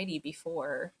anxiety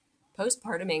before,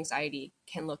 postpartum anxiety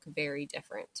can look very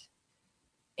different.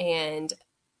 And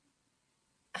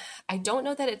I don't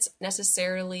know that it's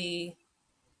necessarily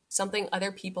something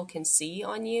other people can see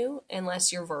on you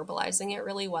unless you're verbalizing it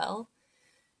really well.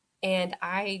 And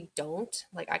I don't,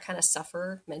 like I kind of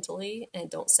suffer mentally and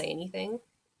don't say anything.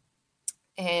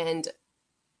 And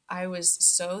I was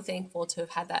so thankful to have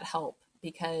had that help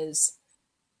because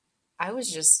I was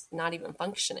just not even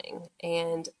functioning.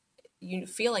 And you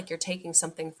feel like you're taking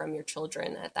something from your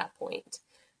children at that point.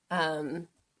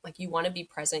 Like you want to be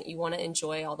present, you want to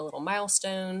enjoy all the little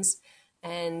milestones,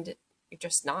 and you're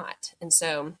just not. And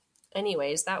so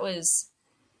anyways, that was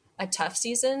a tough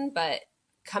season, but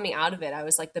coming out of it, I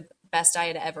was like the best I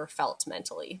had ever felt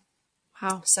mentally.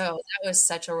 Wow. So that was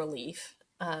such a relief.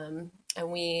 And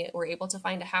we were able to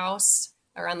find a house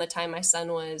around the time my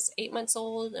son was 8 months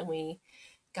old, and we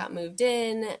got moved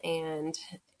in, and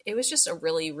it was just a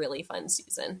really, really fun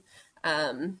season.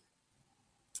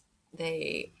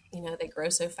 they, they grow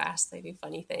so fast. They do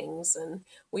funny things. And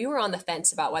we were on the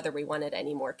fence about whether we wanted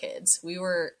any more kids. We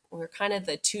were kind of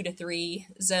the 2 to 3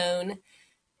 zone.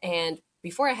 And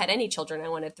before I had any children, I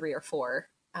wanted 3 or 4.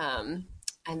 And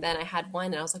then I had one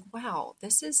and I was like, wow,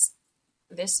 this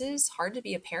is hard to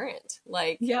be a parent.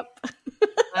 Yep.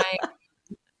 I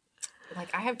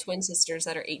I have twin sisters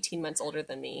that are 18 months older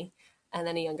than me and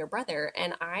then a younger brother.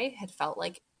 And I had felt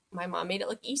like my mom made it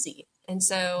look easy. And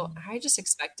so I just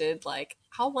expected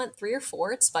I'll want 3 or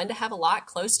 4. It's fun to have a lot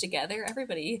close together.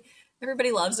 Everybody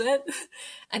loves it.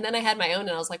 And then I had my own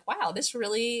and I was like, wow, this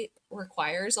really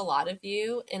requires a lot of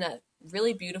you in a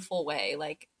really beautiful way.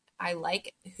 I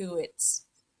like who it's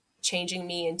changing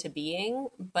me into being,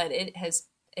 but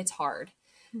it's hard.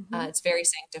 It's very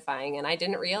sanctifying. And I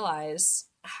didn't realize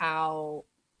how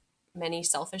many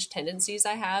selfish tendencies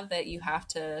I have that you have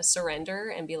to surrender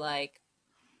and be like,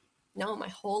 no, my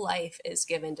whole life is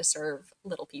given to serve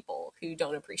little people who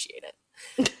don't appreciate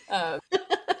it.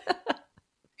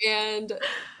 And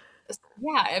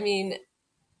yeah, I mean,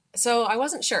 so I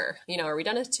wasn't sure, are we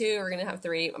done at 2? Are we going to have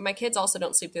 3? My kids also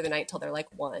don't sleep through the night till they're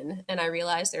 1. And I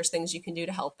realized there's things you can do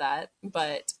to help that.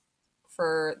 But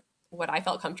for what I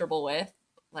felt comfortable with,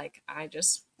 I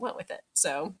just went with it.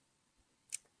 So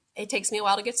it takes me a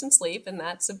while to get some sleep, and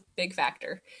that's a big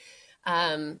factor.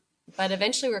 But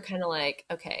eventually we're kind of like,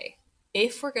 okay,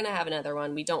 if we're going to have another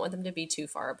one, we don't want them to be too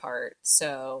far apart.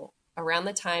 So around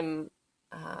the time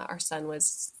our son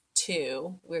was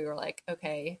 2, we were like,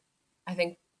 okay, I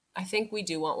think we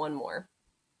do want one more.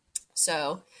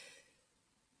 So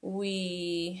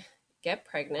we get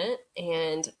pregnant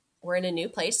and we're in a new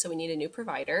place. So we need a new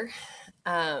provider.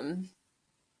 And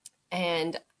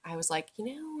I was like,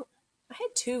 I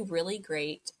had 2 really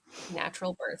great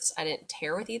natural births. I didn't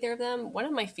tear with either of them. One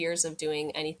of my fears of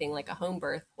doing anything like a home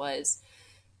birth was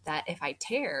that if I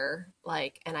tear,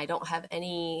 and I don't have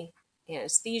any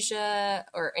anesthesia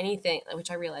or anything,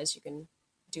 which I realized you can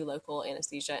do local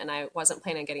anesthesia, and I wasn't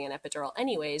planning on getting an epidural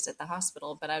anyways at the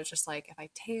hospital, but I was just like, if I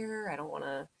tear, I don't want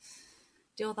to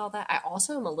deal with all that. I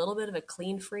also am a little bit of a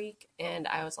clean freak, and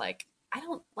I was like, I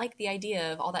don't like the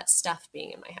idea of all that stuff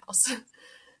being in my house.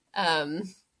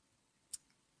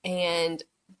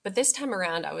 But this time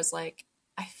around, I was like,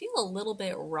 I feel a little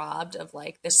bit robbed of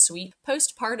the sweet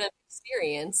postpartum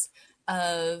experience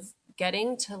of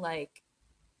getting to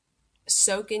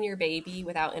soak in your baby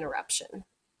without interruption.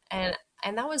 And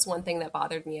that was one thing that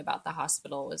bothered me about the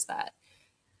hospital was that,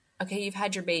 okay, you've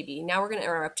had your baby. Now we're going to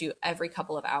interrupt you every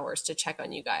couple of hours to check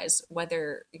on you guys,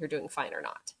 whether you're doing fine or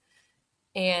not.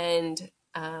 And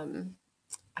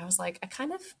I was like, I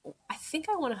think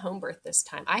I want a home birth this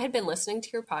time. I had been listening to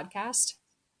your podcast,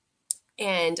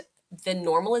 and the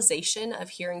normalization of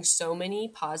hearing so many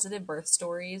positive birth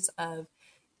stories of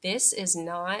this is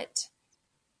not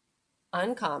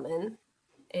uncommon.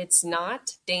 It's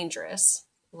not dangerous.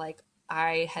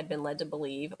 I had been led to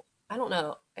believe. I don't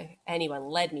know if anyone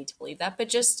led me to believe that, but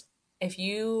just if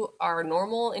you are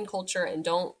normal in culture and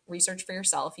don't research for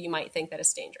yourself, you might think that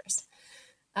it's dangerous.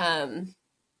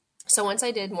 So once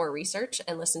I did more research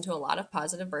and listened to a lot of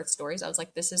positive birth stories, I was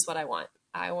like, this is what I want.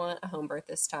 I want a home birth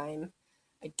this time.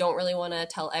 I don't really want to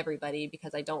tell everybody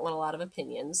because I don't want a lot of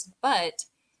opinions, but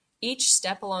each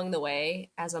step along the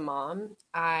way as a mom,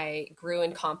 I grew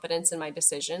in confidence in my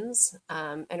decisions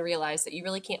and realized that you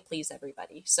really can't please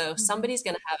everybody. So somebody's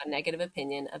going to have a negative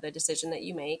opinion of the decision that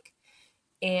you make,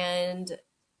 and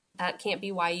that can't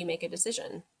be why you make a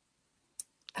decision.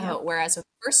 Whereas with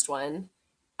the first one,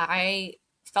 I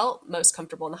felt most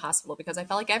comfortable in the hospital because I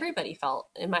felt like everybody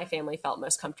in my family felt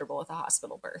most comfortable with a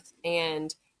hospital birth.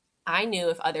 And I knew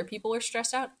if other people were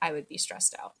stressed out, I would be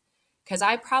stressed out. Because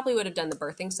I probably would have done the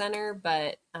birthing center,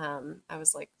 but I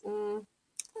was like,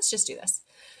 let's just do this.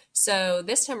 So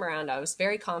this time around, I was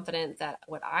very confident that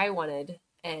what I wanted,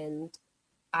 and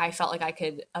I felt like I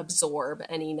could absorb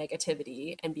any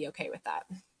negativity and be okay with that.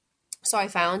 So I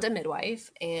found a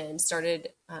midwife and started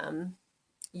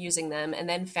using them, and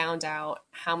then found out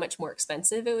how much more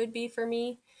expensive it would be for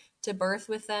me to birth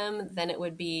with them than it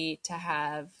would be to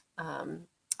have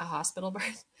a hospital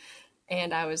birth.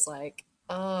 And I was like,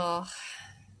 oh,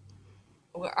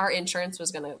 our insurance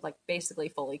was going to basically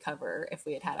fully cover if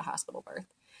we had had a hospital birth.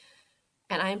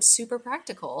 And I'm super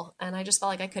practical. And I just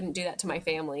felt like I couldn't do that to my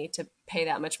family to pay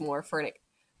that much more for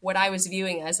what I was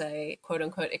viewing as a quote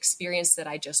unquote experience that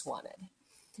I just wanted.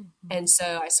 Mm-hmm. And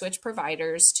so I switched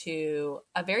providers to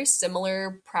a very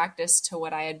similar practice to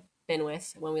what I had been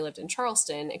with when we lived in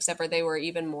Charleston, except for they were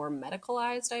even more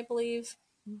medicalized, I believe.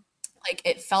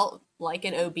 It felt like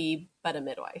an OB, but a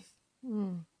midwife.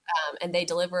 And they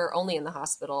deliver only in the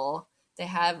hospital. They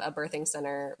have a birthing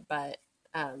center, but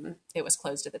it was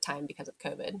closed at the time because of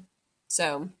COVID.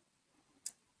 So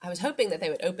I was hoping that they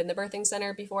would open the birthing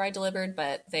center before I delivered,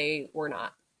 but they were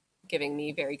not giving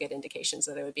me very good indications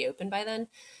that it would be open by then.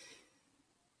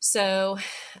 So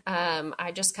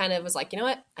I just kind of was like, you know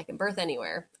what? I can birth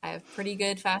anywhere. I have pretty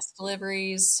good fast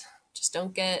deliveries. Just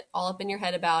don't get all up in your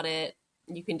head about it.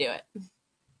 You can do it.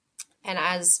 And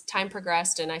as time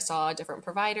progressed and I saw different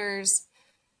providers,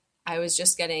 I was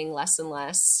just getting less and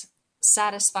less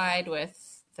satisfied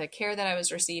with the care that I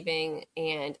was receiving.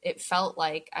 And it felt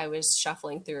like I was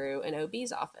shuffling through an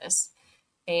OB's office.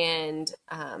 And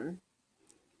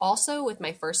also with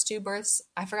my first two births,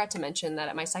 I forgot to mention that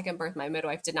at my second birth, my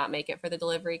midwife did not make it for the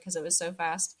delivery because it was so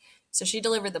fast. So she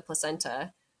delivered the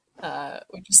placenta,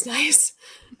 which was nice.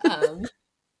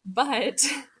 But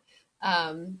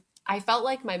I felt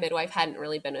like my midwife hadn't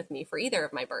really been with me for either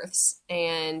of my births.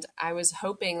 And I was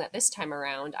hoping that this time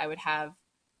around I would have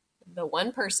the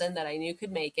one person that I knew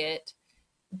could make it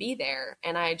be there.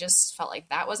 And I just felt like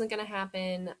that wasn't going to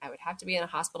happen. I would have to be in a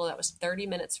hospital that was 30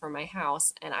 minutes from my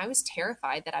house. And I was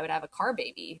terrified that I would have a car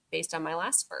baby based on my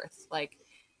last birth. Like,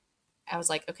 I was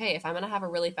like, okay, if I'm going to have a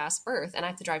really fast birth and I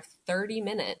have to drive 30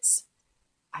 minutes,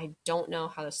 I don't know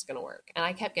how this is going to work. And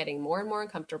I kept getting more and more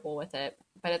uncomfortable with it.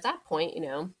 But at that point, you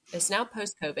know, it's now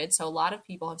post-COVID. So a lot of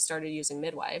people have started using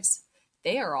midwives.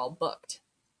 They are all booked.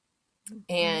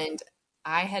 And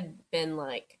I had been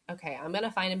like, okay, I'm going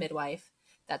to find a midwife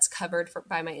that's covered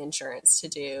by my insurance to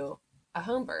do a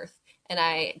home birth. And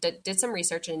I did some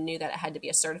research and knew that it had to be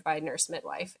a certified nurse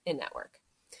midwife in network.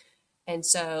 And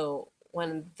so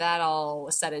when that all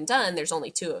was said and done, there's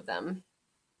only two of them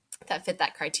that fit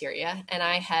that criteria. And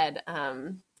I had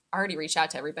already reached out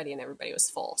to everybody and everybody was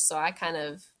full. So I kind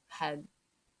of had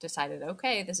decided,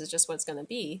 okay, this is just what it's going to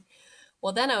be.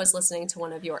 Well, then I was listening to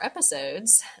one of your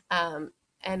episodes.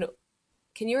 And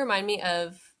can you remind me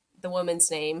of the woman's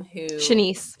name who...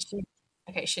 Shanice.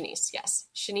 Okay, Shanice, yes.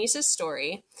 Shanice's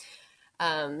story.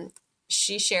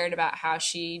 She shared about how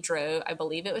she drove, I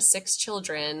believe it was 6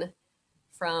 children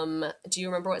from, do you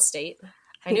remember what state?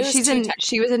 I knew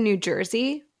she was in New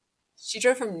Jersey. She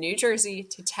drove from New Jersey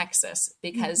to Texas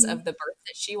because of the birth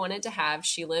that she wanted to have.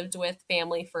 She lived with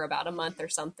family for about a month or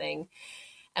something.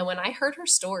 And when I heard her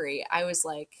story, I was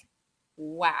like,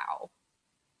 wow,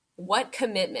 what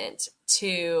commitment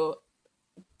to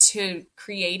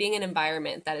creating an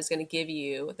environment that is going to give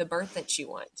you the birth that you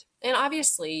want. And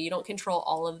obviously you don't control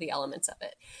all of the elements of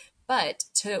it, but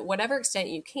to whatever extent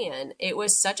you can, it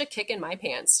was such a kick in my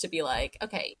pants to be like,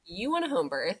 okay, you want a home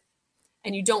birth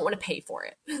and you don't want to pay for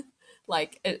it.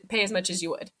 Like pay as much as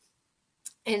you would.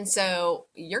 And so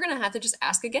you're going to have to just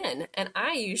ask again. And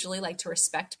I usually like to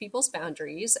respect people's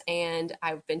boundaries, and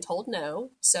I've been told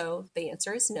no. So the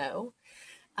answer is no.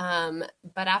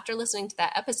 But after listening to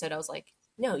that episode, I was like,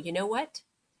 no, you know what?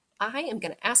 I am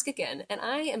going to ask again, and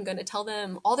I am going to tell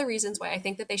them all the reasons why I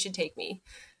think that they should take me.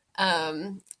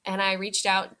 And I reached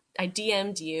out, I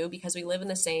DM'd you because we live in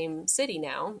the same city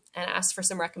now, and asked for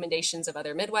some recommendations of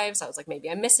other midwives. I was like,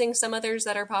 maybe I'm missing some others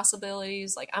that are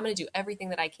possibilities. Like, I'm going to do everything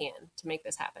that I can to make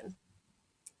this happen.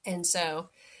 And so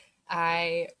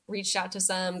I reached out to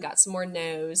some, got some more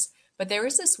no's. But there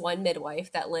was this one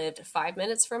midwife that lived 5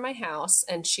 minutes from my house,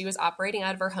 and she was operating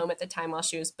out of her home at the time while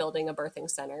she was building a birthing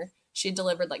center. She had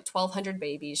delivered like 1,200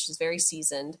 babies. She's very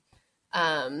seasoned.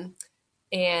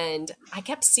 And I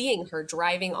kept seeing her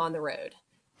driving on the road.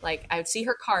 Like, I would see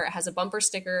her car. It has a bumper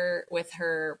sticker with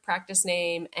her practice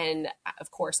name. And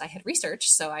of course I had researched.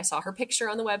 So I saw her picture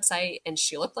on the website and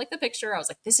she looked like the picture. I was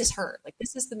like, this is her. Like,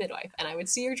 this is the midwife. And I would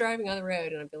see her driving on the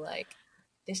road and I'd be like,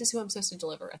 this is who I'm supposed to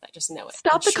deliver with. I just know it.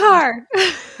 Stop the car.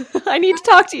 I need to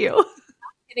talk to you.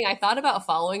 I thought about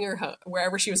following her home,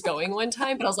 wherever she was going one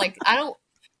time, but I was like, I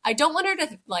don't want her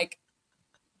to like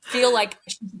feel like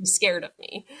she's scared of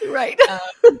me. Right.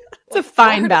 It's a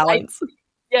fine balance.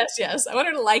 Yes. I want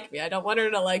her to like me. I don't want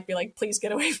her to like be like, please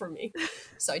get away from me.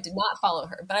 So I did not follow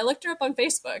her, but I looked her up on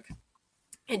Facebook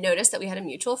and noticed that we had a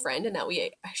mutual friend and that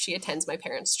she attends my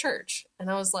parents' church. And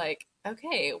I was like,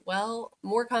 okay, well,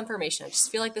 more confirmation. I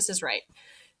just feel like this is right.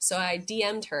 So I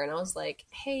DM'd her and I was like,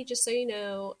 hey, just so you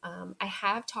know, I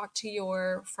have talked to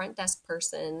your front desk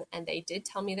person and they did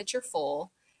tell me that you're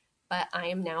full, but I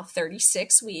am now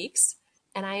 36 weeks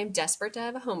and I am desperate to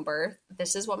have a home birth.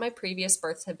 This is what my previous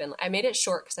births have been. I made it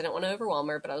short because I didn't want to overwhelm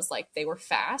her, but I was like, they were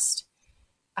fast.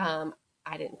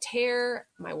 I didn't tear.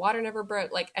 My water never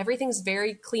broke. Like, everything's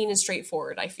very clean and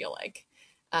straightforward, I feel like.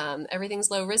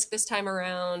 Everything's low risk this time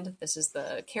around. This is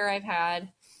the care I've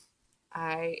had.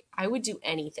 I would do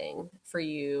anything for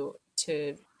you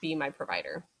to be my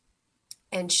provider.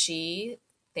 And she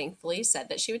thankfully said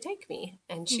that she would take me.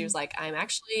 And she was like, I'm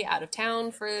actually out of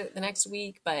town for the next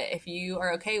week, but if you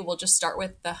are okay, we'll just start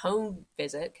with the home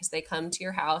visit because they come to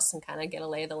your house and kind of get a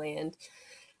lay of the land.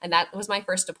 And that was my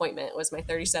first appointment, was my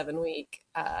 37-week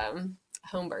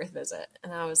home birth visit.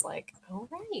 And I was like, all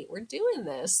right, we're doing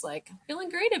this. Like, I'm feeling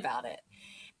great about it.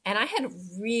 And I had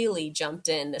really jumped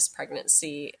in this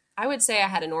pregnancy. I would say I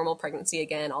had a normal pregnancy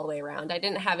again all the way around. I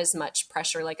didn't have as much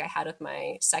pressure like I had with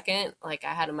my second. Like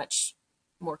I had a much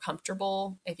more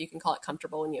comfortable, if you can call it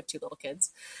comfortable when you have two little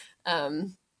kids.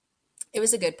 It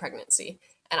was a good pregnancy.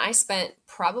 And I spent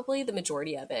probably the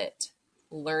majority of it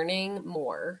learning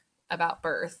more about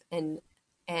birth. And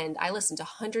I listened to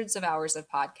hundreds of hours of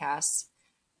podcasts.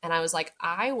 And I was like,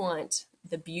 I want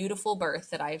the beautiful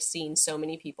birth that I've seen so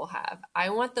many people have.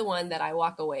 I want the one that I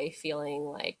walk away feeling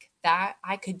like that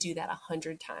I could do that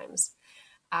 100 times.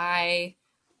 I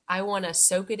want to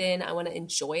soak it in. I want to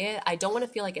enjoy it. I don't want to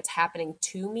feel like it's happening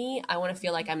to me. I want to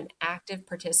feel like I'm an active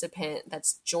participant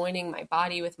that's joining my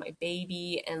body with my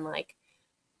baby and like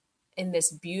in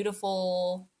this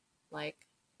beautiful, like,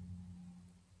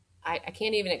 I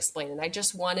can't even explain it. I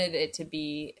just wanted it to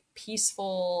be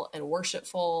peaceful and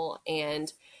worshipful.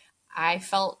 And I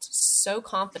felt so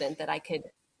confident that I could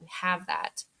have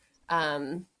that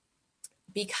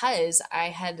because I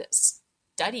had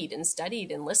studied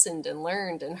and listened and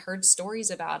learned and heard stories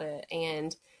about it.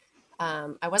 And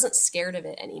I wasn't scared of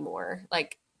it anymore.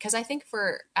 Like, because I think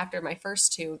after my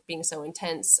first two being so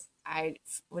intense, I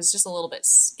was just a little bit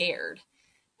scared.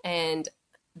 And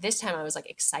this time I was like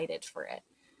excited for it.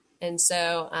 And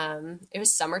so it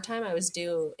was summertime. I was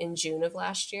due in June of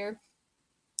last year.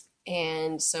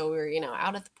 And so we were,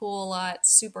 out at the pool a lot,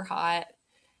 super hot.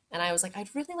 And I was like,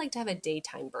 I'd really like to have a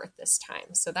daytime birth this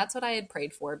time. So that's what I had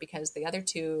prayed for because the other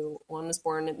two, one was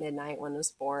born at midnight, one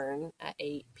was born at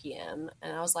 8 p.m.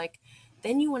 And I was like,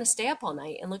 then you want to stay up all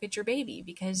night and look at your baby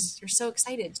because you're so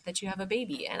excited that you have a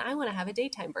baby. And I want to have a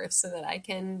daytime birth so that I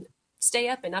can stay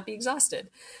up and not be exhausted.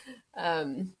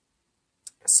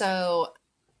 So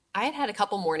I had a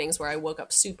couple mornings where I woke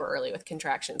up super early with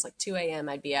contractions, like 2 a.m.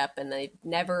 I'd be up and they'd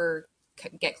never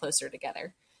get closer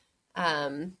together.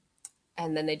 And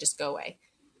then they just go away.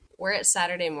 We're at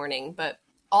Saturday morning, but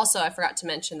also I forgot to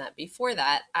mention that before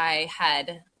that, I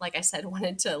had, like I said,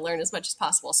 wanted to learn as much as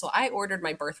possible. So I ordered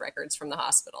my birth records from the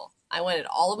hospital. I wanted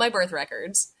all of my birth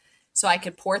records so I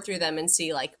could pour through them and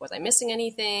see, like, was I missing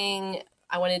anything?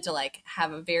 I wanted to like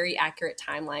have a very accurate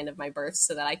timeline of my births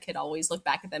so that I could always look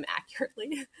back at them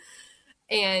accurately.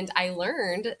 And I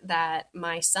learned that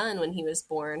my son, when he was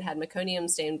born, had meconium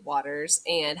stained waters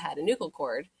and had a nuchal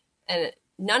cord, and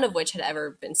none of which had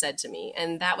ever been said to me.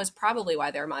 And that was probably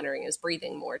why they were monitoring his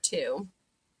breathing more too.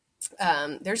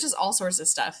 There's just all sorts of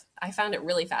stuff. I found it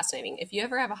really fascinating. If you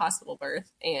ever have a hospital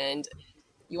birth and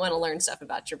you want to learn stuff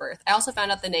about your birth. I also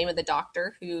found out the name of the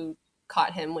doctor who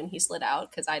caught him when he slid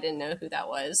out because I didn't know who that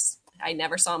was. I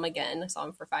never saw him again. I saw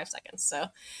him for 5 seconds. So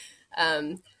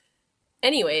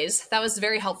anyways, that was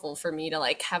very helpful for me to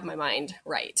like have my mind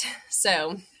right.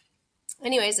 So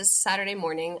anyways, this Saturday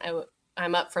morning,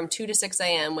 I'm up from 2 to 6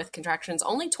 a.m. with contractions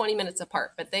only 20 minutes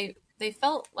apart, but they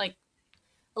felt like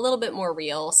a little bit more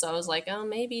real. So I was like, oh,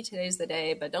 maybe today's the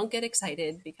day, but don't get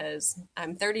excited because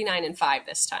I'm 39 and 5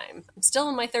 this time. I'm still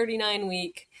in my 39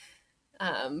 week.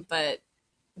 But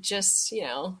just, it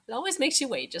always makes you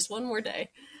wait just one more day.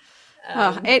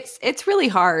 It's really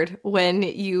hard when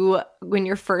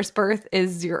your first birth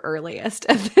is your earliest.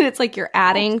 And then it's like you're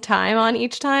adding time on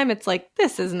each time. It's like,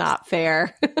 this is not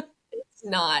fair. It's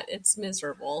not. It's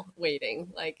miserable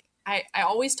waiting. Like I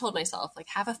always told myself, like,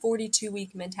 have a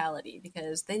 42-week mentality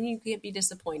because then you can't be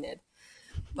disappointed.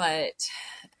 But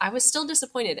I was still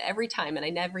disappointed every time, and I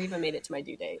never even made it to my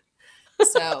due date.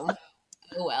 So,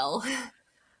 oh well.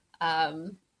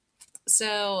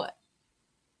 So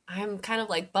I'm kind of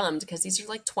like bummed because these are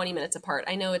like 20 minutes apart.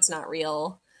 I know it's not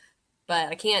real, but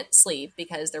I can't sleep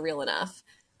because they're real enough.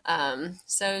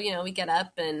 So, we get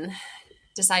up and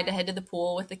decide to head to the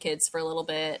pool with the kids for a little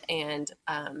bit. And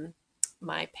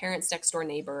my parents' next door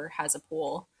neighbor has a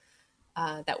pool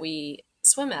that we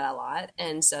swim at a lot.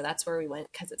 And so that's where we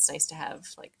went because it's nice to have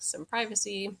like some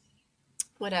privacy,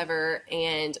 whatever.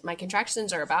 And my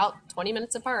contractions are about 20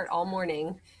 minutes apart all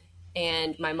morning.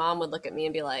 And my mom would look at me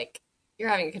and be like, you're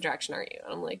having a contraction, aren't you?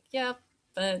 And I'm like, yeah,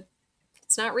 but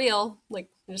it's not real. Like,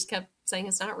 I just kept saying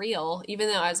it's not real, even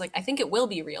though I was like, I think it will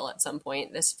be real at some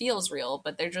point. This feels real,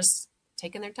 but they're just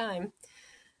taking their time.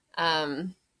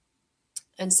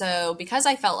 And so because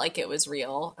I felt like it was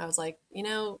real, I was like,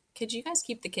 could you guys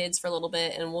keep the kids for a little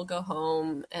bit and we'll go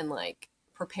home and like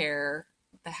prepare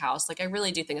the house? Like, I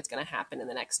really do think it's going to happen in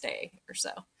the next day or so.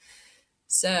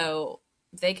 So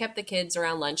they kept the kids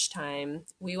around lunchtime.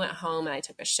 We went home and I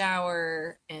took a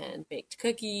shower and baked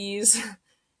cookies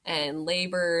and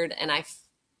labored, and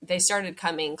they started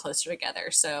coming closer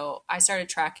together. So I started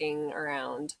tracking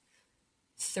around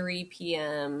 3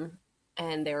 p.m.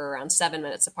 and they were around 7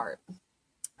 minutes apart.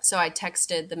 So I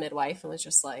texted the midwife and was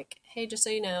just like, hey, just so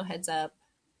you know, heads up.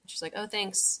 She's like, oh,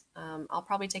 thanks. I'll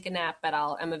probably take a nap, but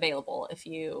I'm available if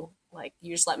you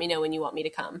you just let me know when you want me to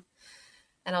come.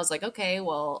 And I was like, okay,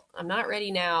 well, I'm not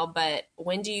ready now, but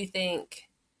when do you think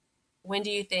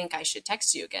I should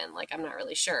text you again? Like, I'm not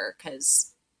really sure,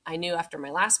 because I knew after my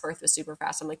last birth was super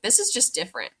fast. I'm like, this is just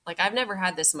different. Like, I've never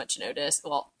had this much notice.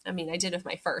 Well, I mean, I did with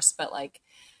my first, but like,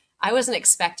 I wasn't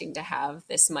expecting to have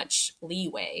this much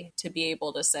leeway to be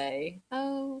able to say,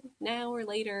 oh, now or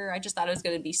later. I just thought it was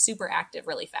going to be super active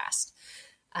really fast.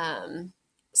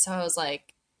 So I was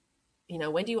like,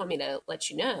 when do you want me to let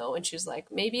you know? And she was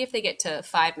like, maybe if they get to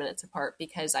 5 minutes apart,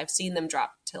 because I've seen them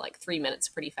drop to like 3 minutes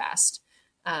pretty fast.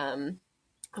 And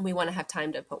we want to have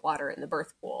time to put water in the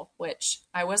birth pool, which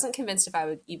I wasn't convinced if I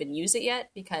would even use it yet,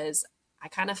 because I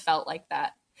kind of felt like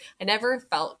that. I never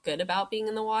felt good about being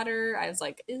in the water. I was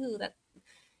like, ooh, that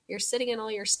you're sitting in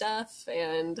all your stuff.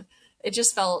 And it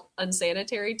just felt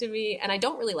unsanitary to me. And I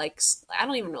don't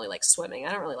even really like swimming.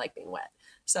 I don't really like being wet.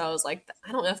 So I was like,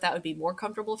 I don't know if that would be more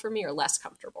comfortable for me or less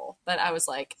comfortable. But I was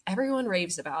like, everyone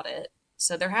raves about it.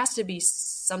 So there has to be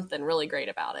something really great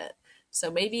about it.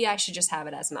 So maybe I should just have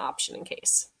it as an option in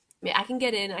case. I mean, I can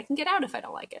get in, I can get out if I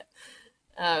don't like it.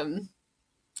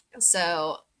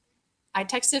 So I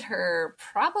texted her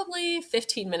probably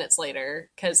 15 minutes later,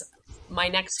 because my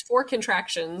next 4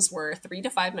 contractions were 3 to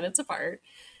 5 minutes apart.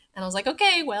 And I was like,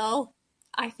 okay, well,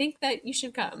 I think that you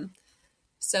should come.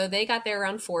 So they got there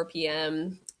around 4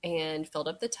 p.m. and filled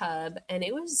up the tub, and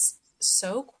it was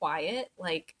so quiet.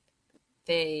 Like,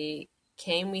 they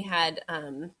came, we had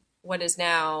what is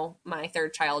now my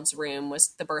third child's room was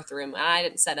the birth room. I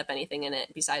didn't set up anything in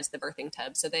it besides the birthing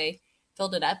tub. So they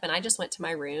filled it up, and I just went to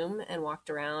my room and walked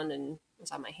around and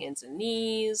was on my hands and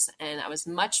knees, and I was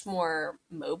much more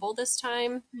mobile this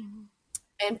time. Mm-hmm.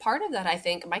 And part of that, I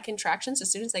think, my contractions,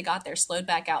 as soon as they got there, slowed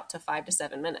back out to 5 to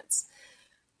 7 minutes,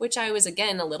 which I was,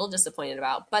 again, a little disappointed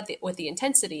about. But with the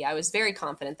intensity, I was very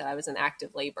confident that I was in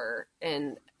active labor.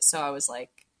 And so I was like,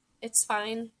 it's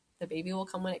fine. The baby will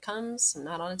come when it comes. I'm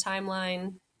not on a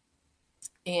timeline.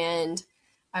 And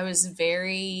I was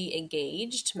very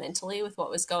engaged mentally with what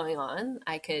was going on.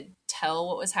 I could tell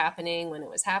what was happening when it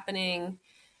was happening.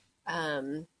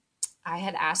 I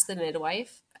had asked the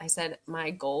midwife, I said,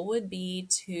 my goal would be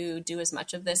to do as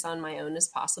much of this on my own as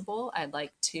possible. I'd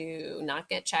like to not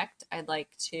get checked. I'd like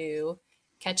to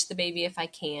catch the baby if I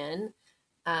can.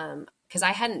 Because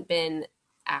I hadn't been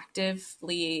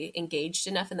actively engaged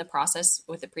enough in the process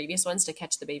with the previous ones to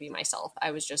catch the baby myself.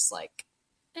 I was just like,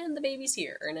 and the baby's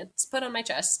here and it's put on my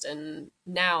chest and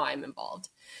now I'm involved.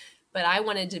 But I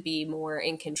wanted to be more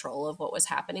in control of what was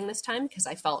happening this time because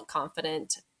I felt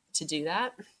confident to do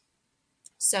that.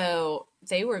 So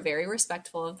they were very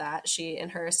respectful of that. She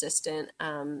and her assistant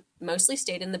mostly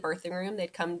stayed in the birthing room.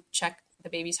 They'd come check the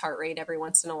baby's heart rate every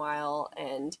once in a while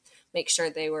and make sure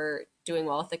they were doing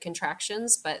well with the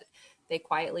contractions, but they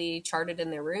quietly charted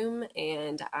in their room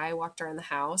and I walked around the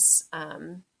house.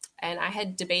 And I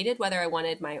had debated whether I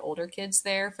wanted my older kids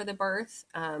there for the birth.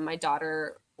 My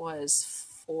daughter was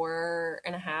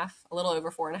 4.5, a little over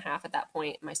 4.5 at that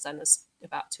point. My son was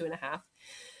about 2.5.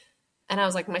 And I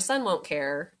was like, my son won't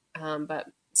care. But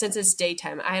since it's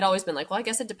daytime, I had always been like, well, I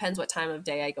guess it depends what time of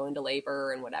day I go into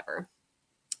labor and whatever.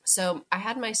 So I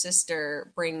had my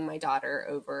sister bring my daughter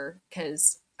over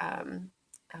because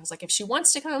I was like, if she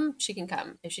wants to come, she can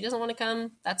come. If she doesn't want to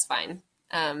come, that's fine.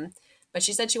 But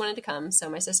she said she wanted to come. So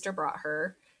my sister brought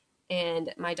her.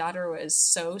 And my daughter was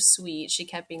so sweet. She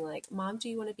kept being like, Mom, do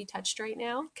you want to be touched right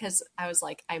now? Because I was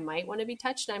like, I might want to be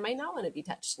touched and I might not want to be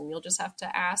touched. And you'll just have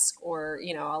to ask or,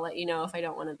 I'll let you know if I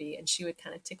don't want to be. And she would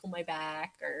kind of tickle my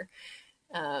back or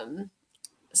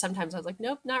sometimes I was like,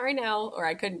 nope, not right now. Or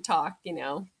I couldn't talk,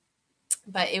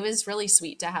 But it was really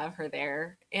sweet to have her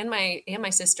there and my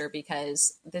sister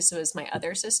because this was my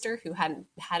other sister who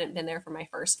hadn't been there for my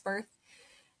first birth.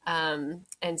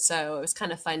 And so it was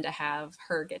kind of fun to have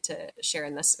her get to share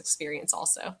in this experience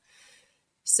also.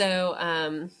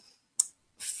 So,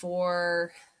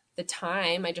 for the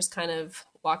time I just kind of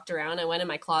walked around. I went in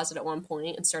my closet at one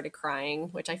point and started crying,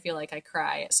 which I feel like I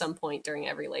cry at some point during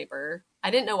every labor.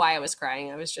 I didn't know why I was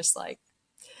crying. I was just like,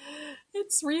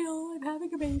 it's real. I'm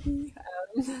having a baby.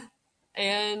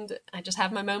 and I just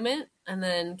have my moment and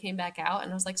then came back out.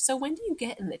 And I was like, so when do you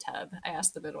get in the tub? I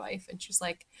asked the midwife, and she's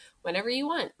like, whenever you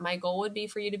want. My goal would be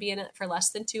for you to be in it for less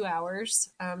than 2 hours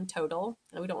total.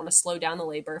 And we don't want to slow down the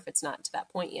labor if it's not to that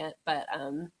point yet. But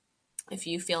if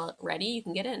you feel ready, you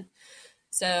can get in.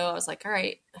 So I was like, all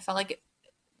right. I felt like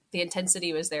the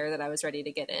intensity was there that I was ready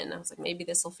to get in. I was like, maybe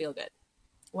this will feel good.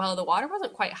 Well, the water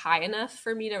wasn't quite high enough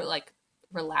for me to like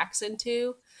relax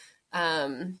into.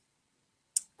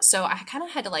 So I kind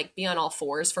of had to like be on all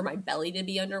fours for my belly to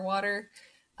be underwater,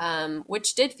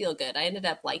 which did feel good. I ended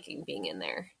up liking being in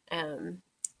there.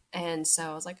 And so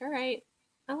I was like, all right,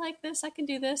 I like this. I can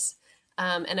do this.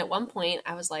 And at one point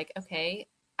I was like, okay,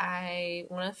 I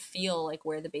want to feel like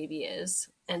where the baby is.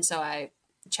 And so I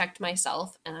checked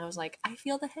myself and I was like, I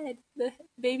feel the head. The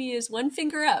baby is one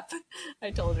finger up,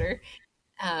 I told her.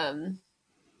 Um,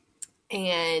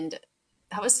 and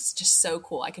that was just so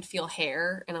cool. I could feel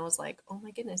hair and I was like, oh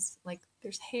my goodness, like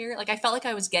there's hair. Like I felt like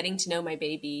I was getting to know my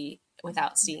baby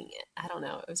without seeing it. I don't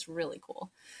know. It was really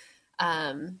cool.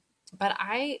 But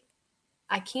I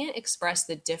can't express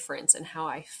the difference in how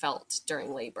I felt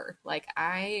during labor. Like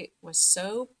I was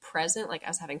so present, like I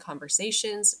was having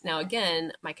conversations. Now,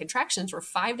 again, my contractions were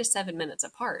 5 to 7 minutes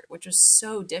apart, which was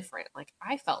so different. Like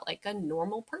I felt like a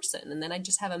normal person. And then I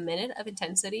just have a minute of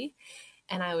intensity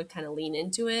and I would kind of lean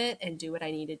into it and do what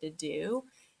I needed to do.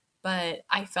 But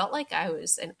I felt like I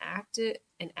was an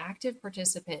active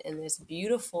participant in this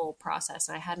beautiful process.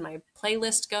 I had my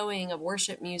playlist going of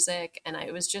worship music, and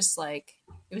it was just like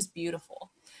it was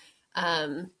beautiful.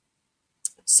 Um,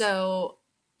 so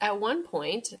at one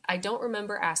point, I don't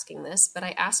remember asking this, but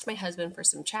I asked my husband for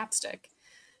some chapstick.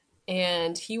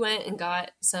 And he went and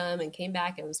got some and came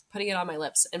back and was putting it on my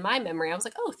lips. In my memory, I was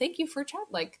like, "Oh, thank you for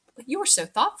like you were so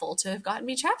thoughtful to have gotten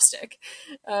me chapstick,"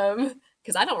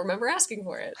 because I don't remember asking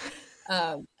for it.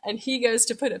 And he goes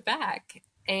to put it back,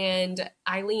 and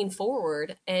I lean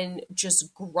forward and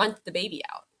just grunt the baby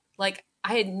out. Like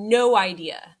I had no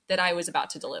idea that I was about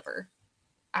to deliver.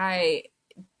 I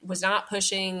was not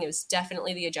pushing. It was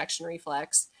definitely the ejection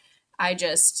reflex. I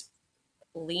just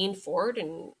leaned forward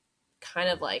and kind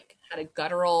of like had a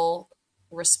guttural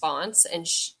response, and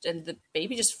the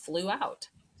baby just flew out.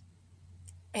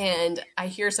 And I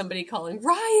hear somebody calling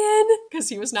Ryan because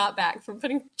he was not back from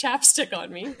putting chapstick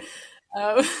on me.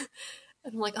 And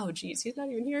I'm like, oh geez, he's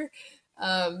not even here.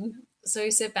 So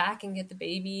we sit back and get the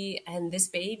baby, and this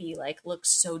baby like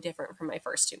looks so different from my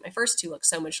first two. My first two look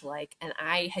so much alike, and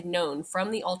I had known from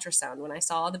the ultrasound when I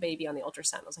saw the baby on the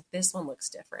ultrasound, I was like, this one looks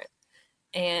different.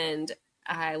 And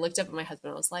I looked up at my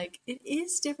husband and I was like, it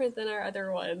is different than our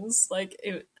other ones. Like,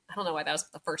 I don't know why that was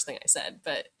the first thing I said,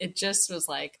 but it just was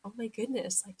like, oh my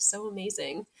goodness, like so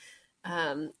amazing.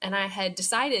 And I had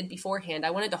decided beforehand, I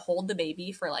wanted to hold the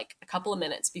baby for like a couple of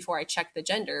minutes before I checked the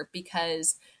gender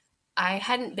because I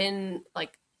hadn't been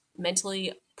like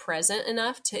mentally present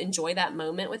enough to enjoy that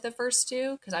moment with the first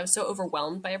two because I was so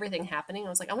overwhelmed by everything happening. I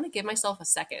was like, I want to give myself a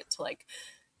second to like,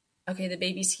 okay, the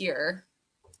baby's here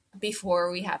before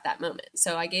we have that moment.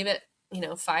 So I gave it,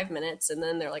 5 minutes, and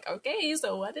then they're like, okay,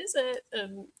 so what is it?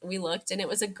 And we looked, and it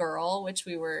was a girl, which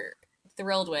we were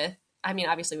thrilled with. I mean,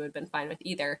 obviously we would have been fine with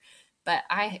either, but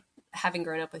I, having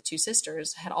grown up with two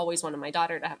sisters, had always wanted my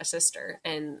daughter to have a sister,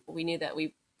 and we knew that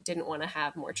we didn't want to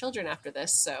have more children after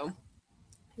this. So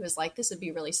it was like, this would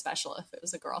be really special if it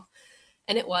was a girl.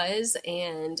 And it was,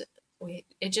 and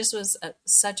it just was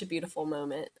such a beautiful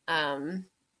moment.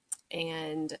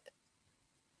 And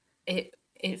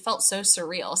it felt so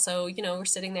surreal. So, we're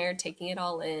sitting there taking it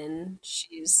all in.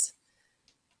 She's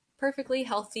perfectly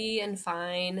healthy and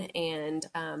fine. And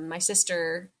my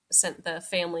sister sent the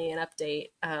family an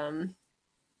update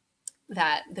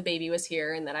that the baby was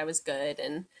here and that I was good.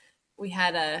 And we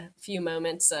had a few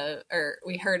moments or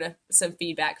we heard some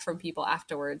feedback from people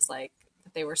afterwards, like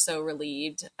that they were so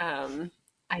relieved.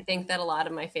 I think that a lot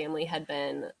of my family had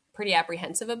been pretty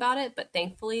apprehensive about it, but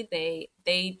thankfully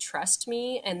they trust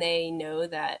me and they know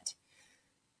that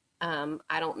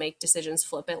I don't make decisions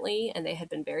flippantly, and they had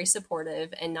been very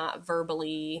supportive and not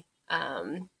verbally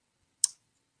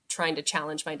trying to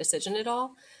challenge my decision at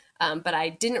all. But I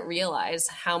didn't realize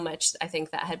how much I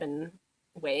think that had been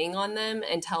weighing on them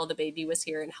until the baby was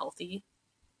here and healthy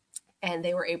and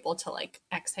they were able to like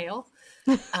exhale.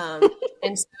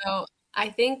 And so I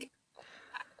think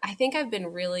I've been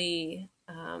really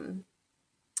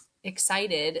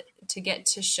excited to get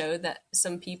to show that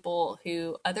some people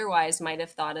who otherwise might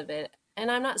have thought of it,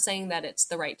 and I'm not saying that it's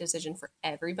the right decision for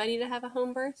everybody to have a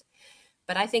home birth,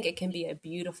 but I think it can be a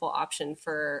beautiful option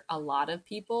for a lot of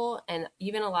people, and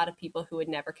even a lot of people who would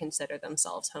never consider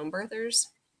themselves home birthers.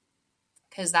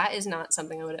 because that is not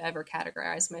something I would ever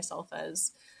categorize myself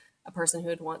as a person who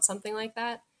would want something like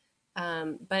that.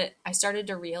 But I started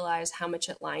to realize how much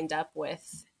it lined up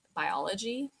with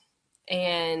biology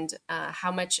and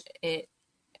how much it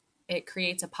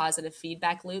creates a positive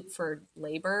feedback loop for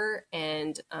labor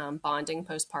and bonding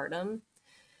postpartum.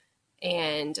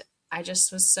 And I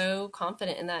just was so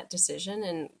confident in that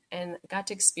decision and got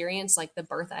to experience like the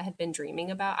birth I had been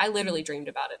dreaming about. I literally dreamed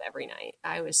about it every night.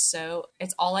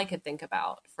 It's all I could think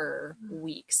about for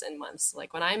weeks and months.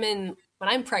 Like when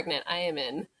I'm pregnant, I am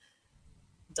in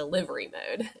delivery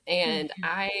mode. And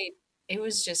it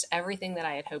was just everything that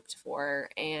I had hoped for.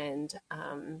 And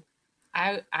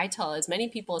I tell as many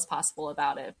people as possible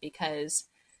about it because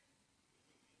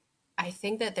I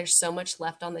think that there's so much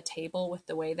left on the table with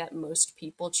the way that most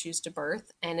people choose to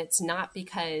birth. And it's not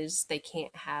because they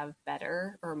can't have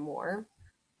better or more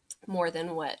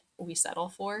than what we settle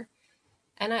for.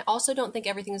 And I also don't think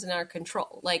everything's in our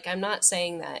control. Like, I'm not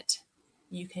saying that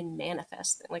you can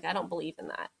manifest it. Like, I don't believe in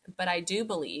that. But I do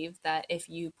believe that if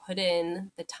you put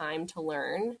in the time to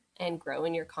learn and grow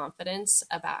in your confidence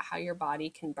about how your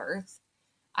body can birth,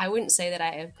 I wouldn't say that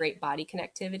I have great body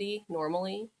connectivity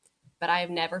normally, but I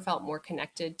have never felt more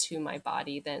connected to my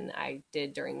body than I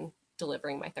did during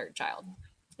delivering my third child.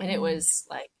 And it was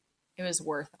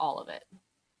worth all of it.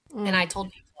 And I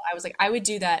told people, I was like, I would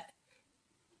do that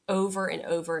over and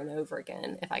over and over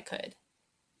again if I could.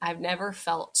 I've never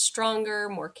felt stronger,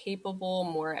 more capable,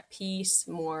 more at peace,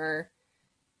 more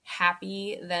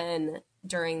happy than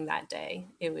during that day.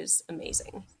 It was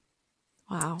amazing.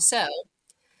 Wow. So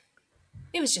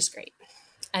it was just great.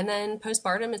 And then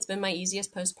postpartum, it's been my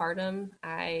easiest postpartum.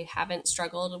 I haven't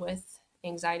struggled with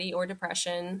anxiety or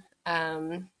depression.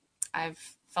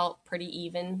 I've felt pretty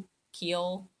even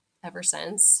keel ever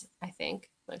since, I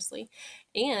think, mostly.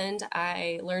 And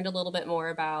I learned a little bit more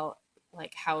about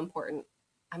like how important,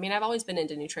 I mean, I've always been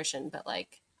into nutrition, but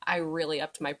like I really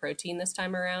upped my protein this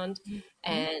time around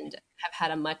and have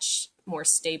had a much more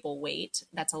stable weight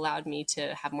that's allowed me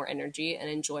to have more energy and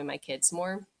enjoy my kids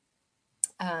more.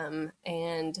 And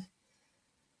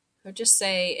I would just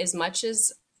say, as much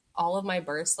as all of my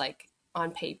births, like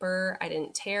on paper, I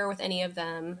didn't tear with any of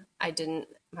them.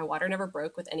 My water never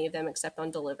broke with any of them except on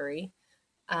delivery.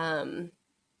 And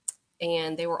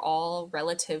they were all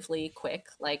relatively quick.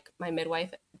 Like my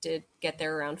midwife did get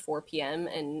there around 4 p.m.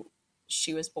 and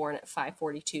she was born at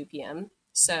 5:42 p.m.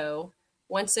 So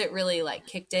once it really like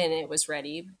kicked in, it was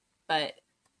ready. But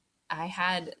I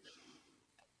had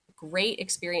great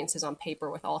experiences on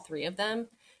paper with all three of them,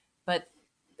 but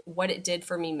what it did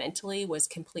for me mentally was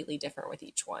completely different with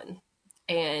each one.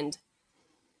 And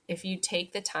if you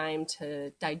take the time to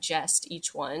digest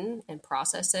each one and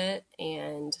process it,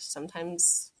 and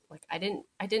sometimes like I didn't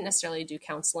necessarily do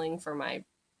counseling for my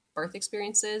birth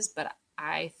experiences, but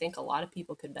I think a lot of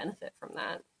people could benefit from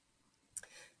that.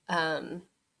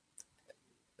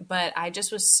 But I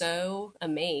just was so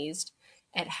amazed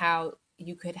at how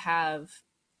you could have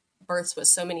births with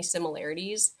so many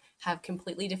similarities have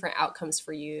completely different outcomes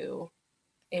for you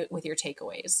with your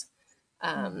takeaways.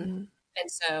 And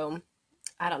so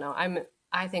I don't know,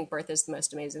 I think birth is the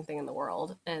most amazing thing in the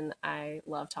world, and I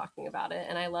love talking about it.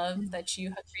 And I love that you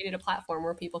have created a platform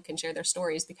where people can share their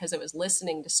stories, because it was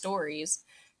listening to stories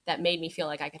that made me feel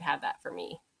like I could have that for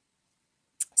me.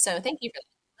 So thank you for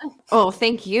that. Oh,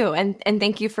 thank you. And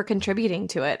thank you for contributing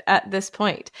to it at this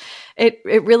point. It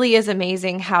really is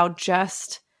amazing how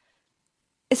just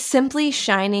simply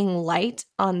shining light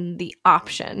on the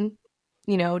option,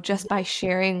 just by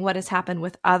sharing what has happened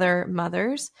with other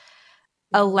mothers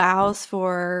allows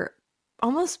for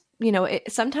almost,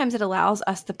 sometimes it allows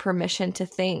us the permission to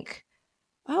think,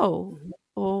 oh,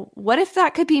 well, what if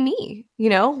that could be me?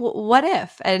 What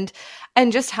if? And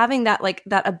just having that, like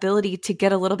that ability to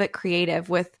get a little bit creative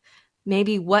with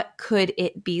maybe what could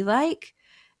it be like,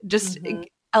 just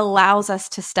allows us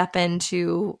to step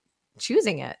into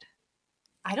choosing it.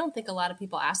 I don't think a lot of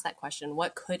people ask that question.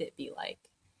 What could it be like?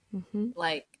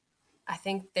 Like, I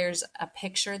think there's a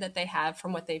picture that they have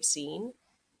from what they've seen,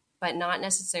 but not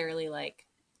necessarily like,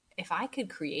 if I could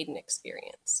create an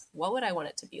experience, what would I want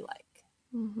it to be like?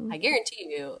 I guarantee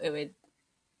you it would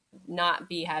not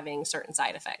be having certain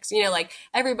side effects. Like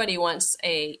everybody wants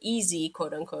a easy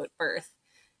quote unquote birth.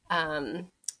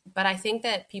 But I think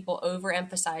that people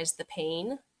overemphasize the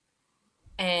pain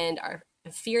and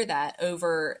fear that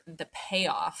over the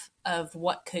payoff of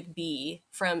what could be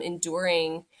from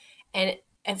enduring. And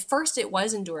at first it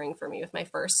was enduring for me with my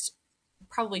first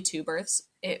probably 2 births.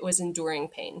 It was enduring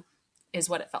pain is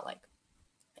what it felt like.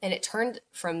 And it turned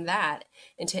from that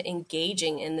into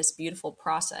engaging in this beautiful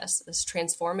process, this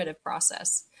transformative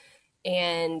process.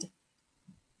 And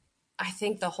I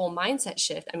think the whole mindset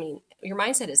shift, I mean, your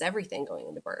mindset is everything going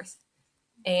into birth.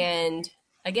 And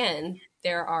again,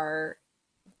 there are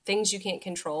things you can't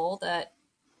control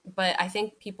but I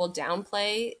think people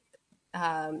downplay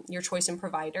your choice in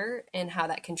provider and how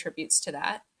that contributes to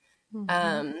that.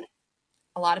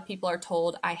 A lot of people are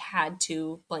told I had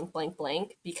to blank, blank,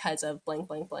 blank because of blank,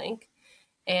 blank, blank.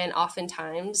 And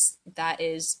oftentimes that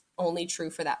is only true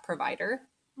for that provider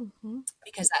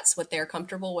because that's what they're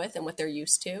comfortable with and what they're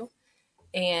used to.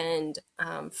 And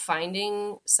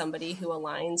finding somebody who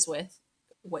aligns with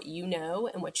what you know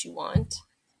and what you want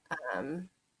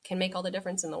can make all the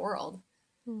difference in the world.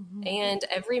 And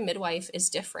every midwife is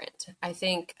different. I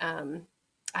think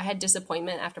I had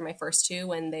disappointment after my first two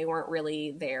when they weren't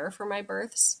really there for my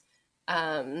births.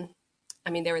 I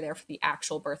mean, they were there for the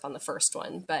actual birth on the first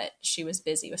one, but she was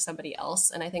busy with somebody else.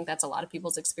 And I think that's a lot of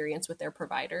people's experience with their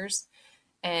providers.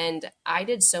 And I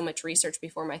did so much research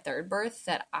before my third birth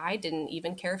that I didn't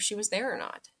even care if she was there or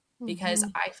not, because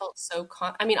I felt so,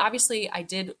 I mean, obviously I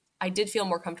did feel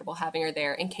more comfortable having her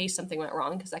there in case something went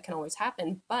wrong, because that can always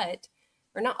happen,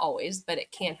 or not always, but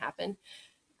it can happen.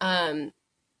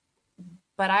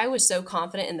 But I was so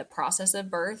confident in the process of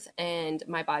birth and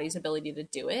my body's ability to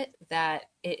do it that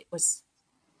it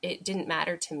didn't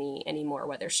matter to me anymore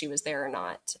whether she was there or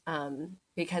not,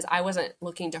 because I wasn't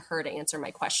looking to her to answer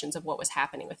my questions of what was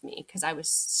happening with me, because I was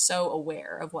so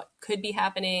aware of what could be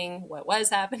happening, what was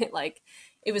happening. Like,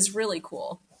 it was really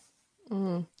cool.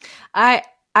 I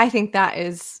think that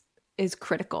is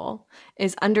critical,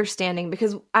 is understanding,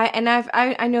 because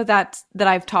I know that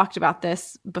I've talked about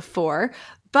this before,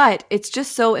 but it's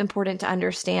just so important to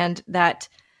understand that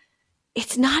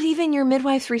it's not even your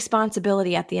midwife's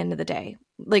responsibility at the end of the day.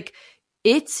 Like,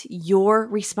 it's your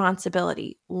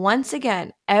responsibility. Once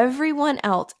again, everyone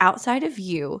else outside of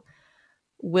you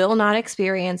will not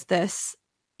experience this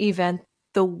event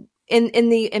in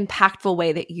the impactful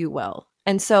way that you will.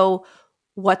 And so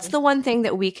what's the one thing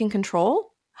that we can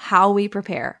control? How we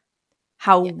prepare,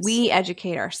 how we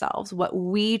educate ourselves, what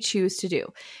we choose to do.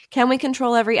 Can we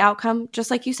control every outcome? Just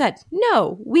like you said,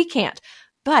 no, we can't.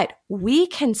 But we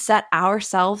can set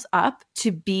ourselves up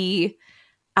to be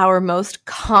our most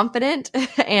confident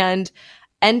and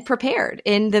prepared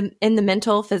in the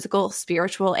mental, physical,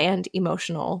 spiritual, and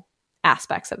emotional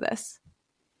aspects of this.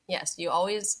 Yes, you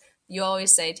always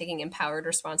say taking empowered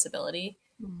responsibility,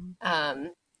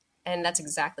 and that's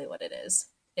exactly what it is.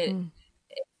 And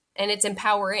it's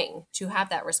empowering to have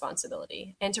that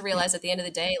responsibility and to realize at the end of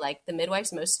the day, like, the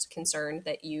midwife's most concerned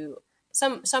that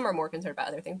some are more concerned about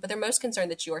other things, but they're most concerned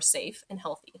that you are safe and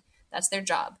healthy. That's their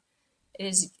job. It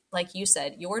is, like you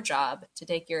said, your job to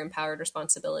take your empowered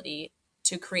responsibility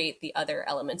to create the other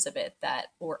elements of it that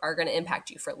are going to impact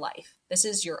you for life. This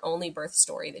is your only birth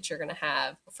story that you're going to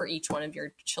have for each one of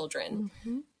your children.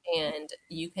 And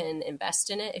you can invest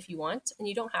in it if you want, and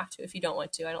you don't have to if you don't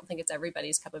want to. I don't think it's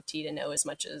everybody's cup of tea to know as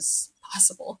much as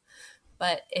possible.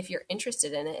 But if you're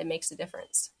interested in it, it makes a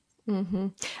difference.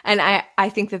 And I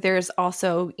think that there's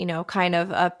also, kind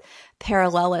of a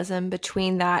parallelism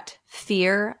between that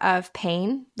fear of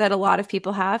pain that a lot of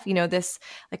people have, this,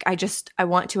 like, I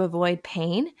want to avoid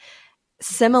pain.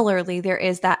 Similarly, there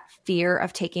is that fear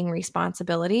of taking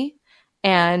responsibility.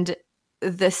 And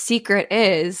the secret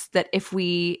is that if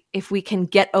we can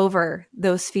get over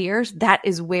those fears, that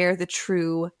is where the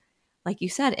true, like you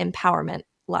said, empowerment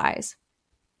lies.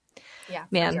 Yeah,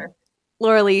 man. Sure.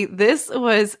 Lauralee, this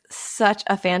was such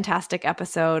a fantastic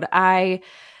episode. I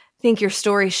think your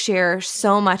stories share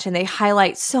so much, and they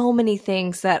highlight so many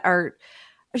things that are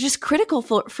just critical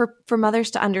for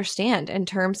mothers to understand in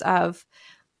terms of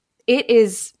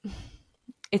it's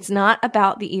not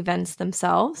about the events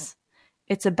themselves.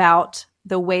 It's about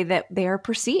the way that they are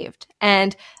perceived.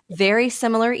 And very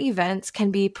similar events can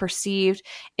be perceived,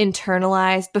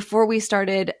 internalized. Before we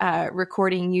started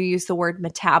recording, you used the word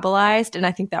metabolized, and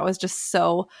I think that was just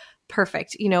so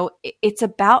perfect. It's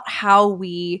about how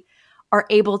we are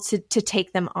able to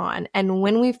take them on. And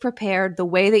when we've prepared the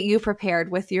way that you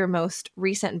prepared with your most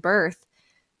recent birth,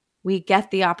 we get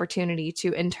the opportunity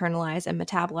to internalize and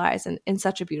metabolize in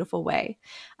such a beautiful way.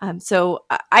 So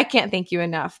I can't thank you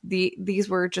enough. These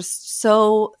were just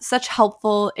such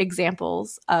helpful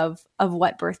examples of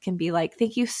what birth can be like.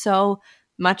 Thank you so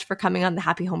much for coming on the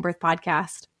Happy Home Birth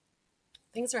podcast.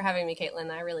 Thanks for having me,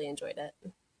 Caitlin. I really enjoyed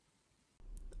it.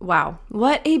 Wow,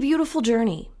 what a beautiful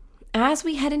journey. As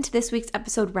we head into this week's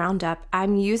episode roundup,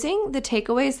 I'm using the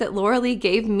takeaways that Lauralee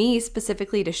gave me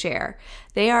specifically to share.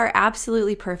 They are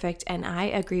absolutely perfect, and I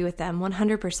agree with them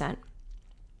 100%.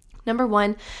 Number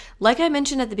one, like I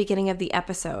mentioned at the beginning of the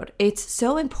episode, it's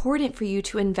so important for you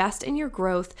to invest in your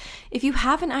growth if you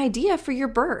have an idea for your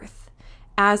birth.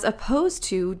 as opposed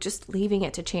to just leaving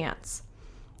it to chance.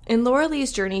 In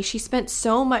Lauralee's journey, she spent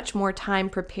so much more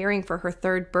time preparing for her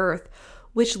third birth,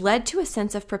 which led to a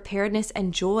sense of preparedness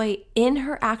and joy in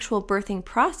her actual birthing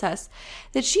process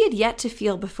that she had yet to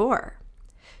feel before.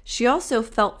 She also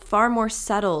felt far more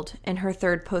settled in her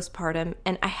third postpartum,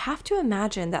 and I have to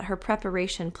imagine that her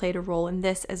preparation played a role in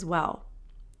this as well.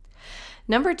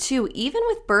 Number 2, even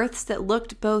with births that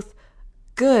looked both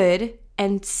good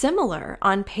and similar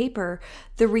on paper,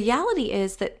 the reality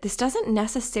is that this doesn't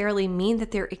necessarily mean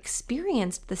that they're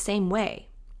experienced the same way.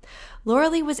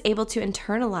 Lauralee was able to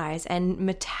internalize and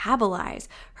metabolize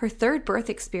her third birth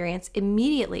experience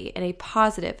immediately in a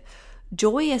positive,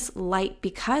 joyous light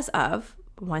because of,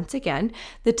 once again,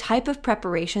 the type of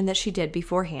preparation that she did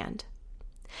beforehand.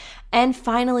 And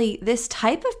finally, this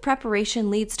type of preparation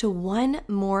leads to one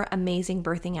more amazing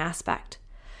birthing aspect: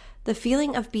 the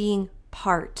feeling of being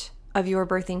part of your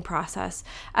birthing process,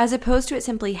 as opposed to it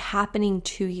simply happening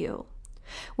to you.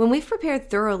 When we've prepared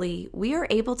thoroughly, we are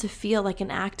able to feel like an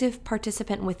active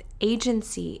participant with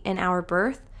agency in our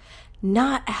birth,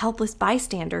 not a helpless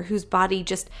bystander whose body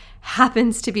just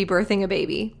happens to be birthing a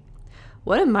baby.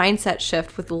 What a mindset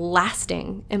shift with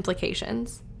lasting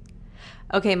implications.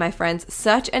 Okay, my friends,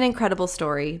 such an incredible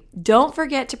story. Don't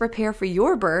forget to prepare for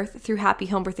your birth through Happy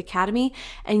Home Birth Academy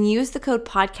and use the code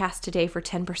podcast today for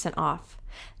 10% off.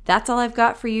 That's all I've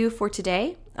got for you for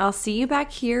today. I'll see you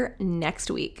back here next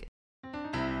week.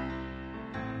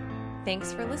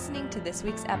 Thanks for listening to this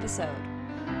week's episode.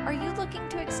 Are you looking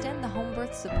to extend the home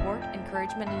birth support,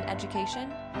 encouragement, and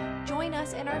education? Join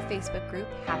us in our Facebook group,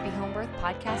 Happy Home Birth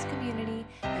Podcast Community,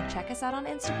 and check us out on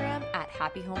Instagram at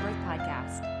Happy Home Birth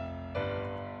Podcast.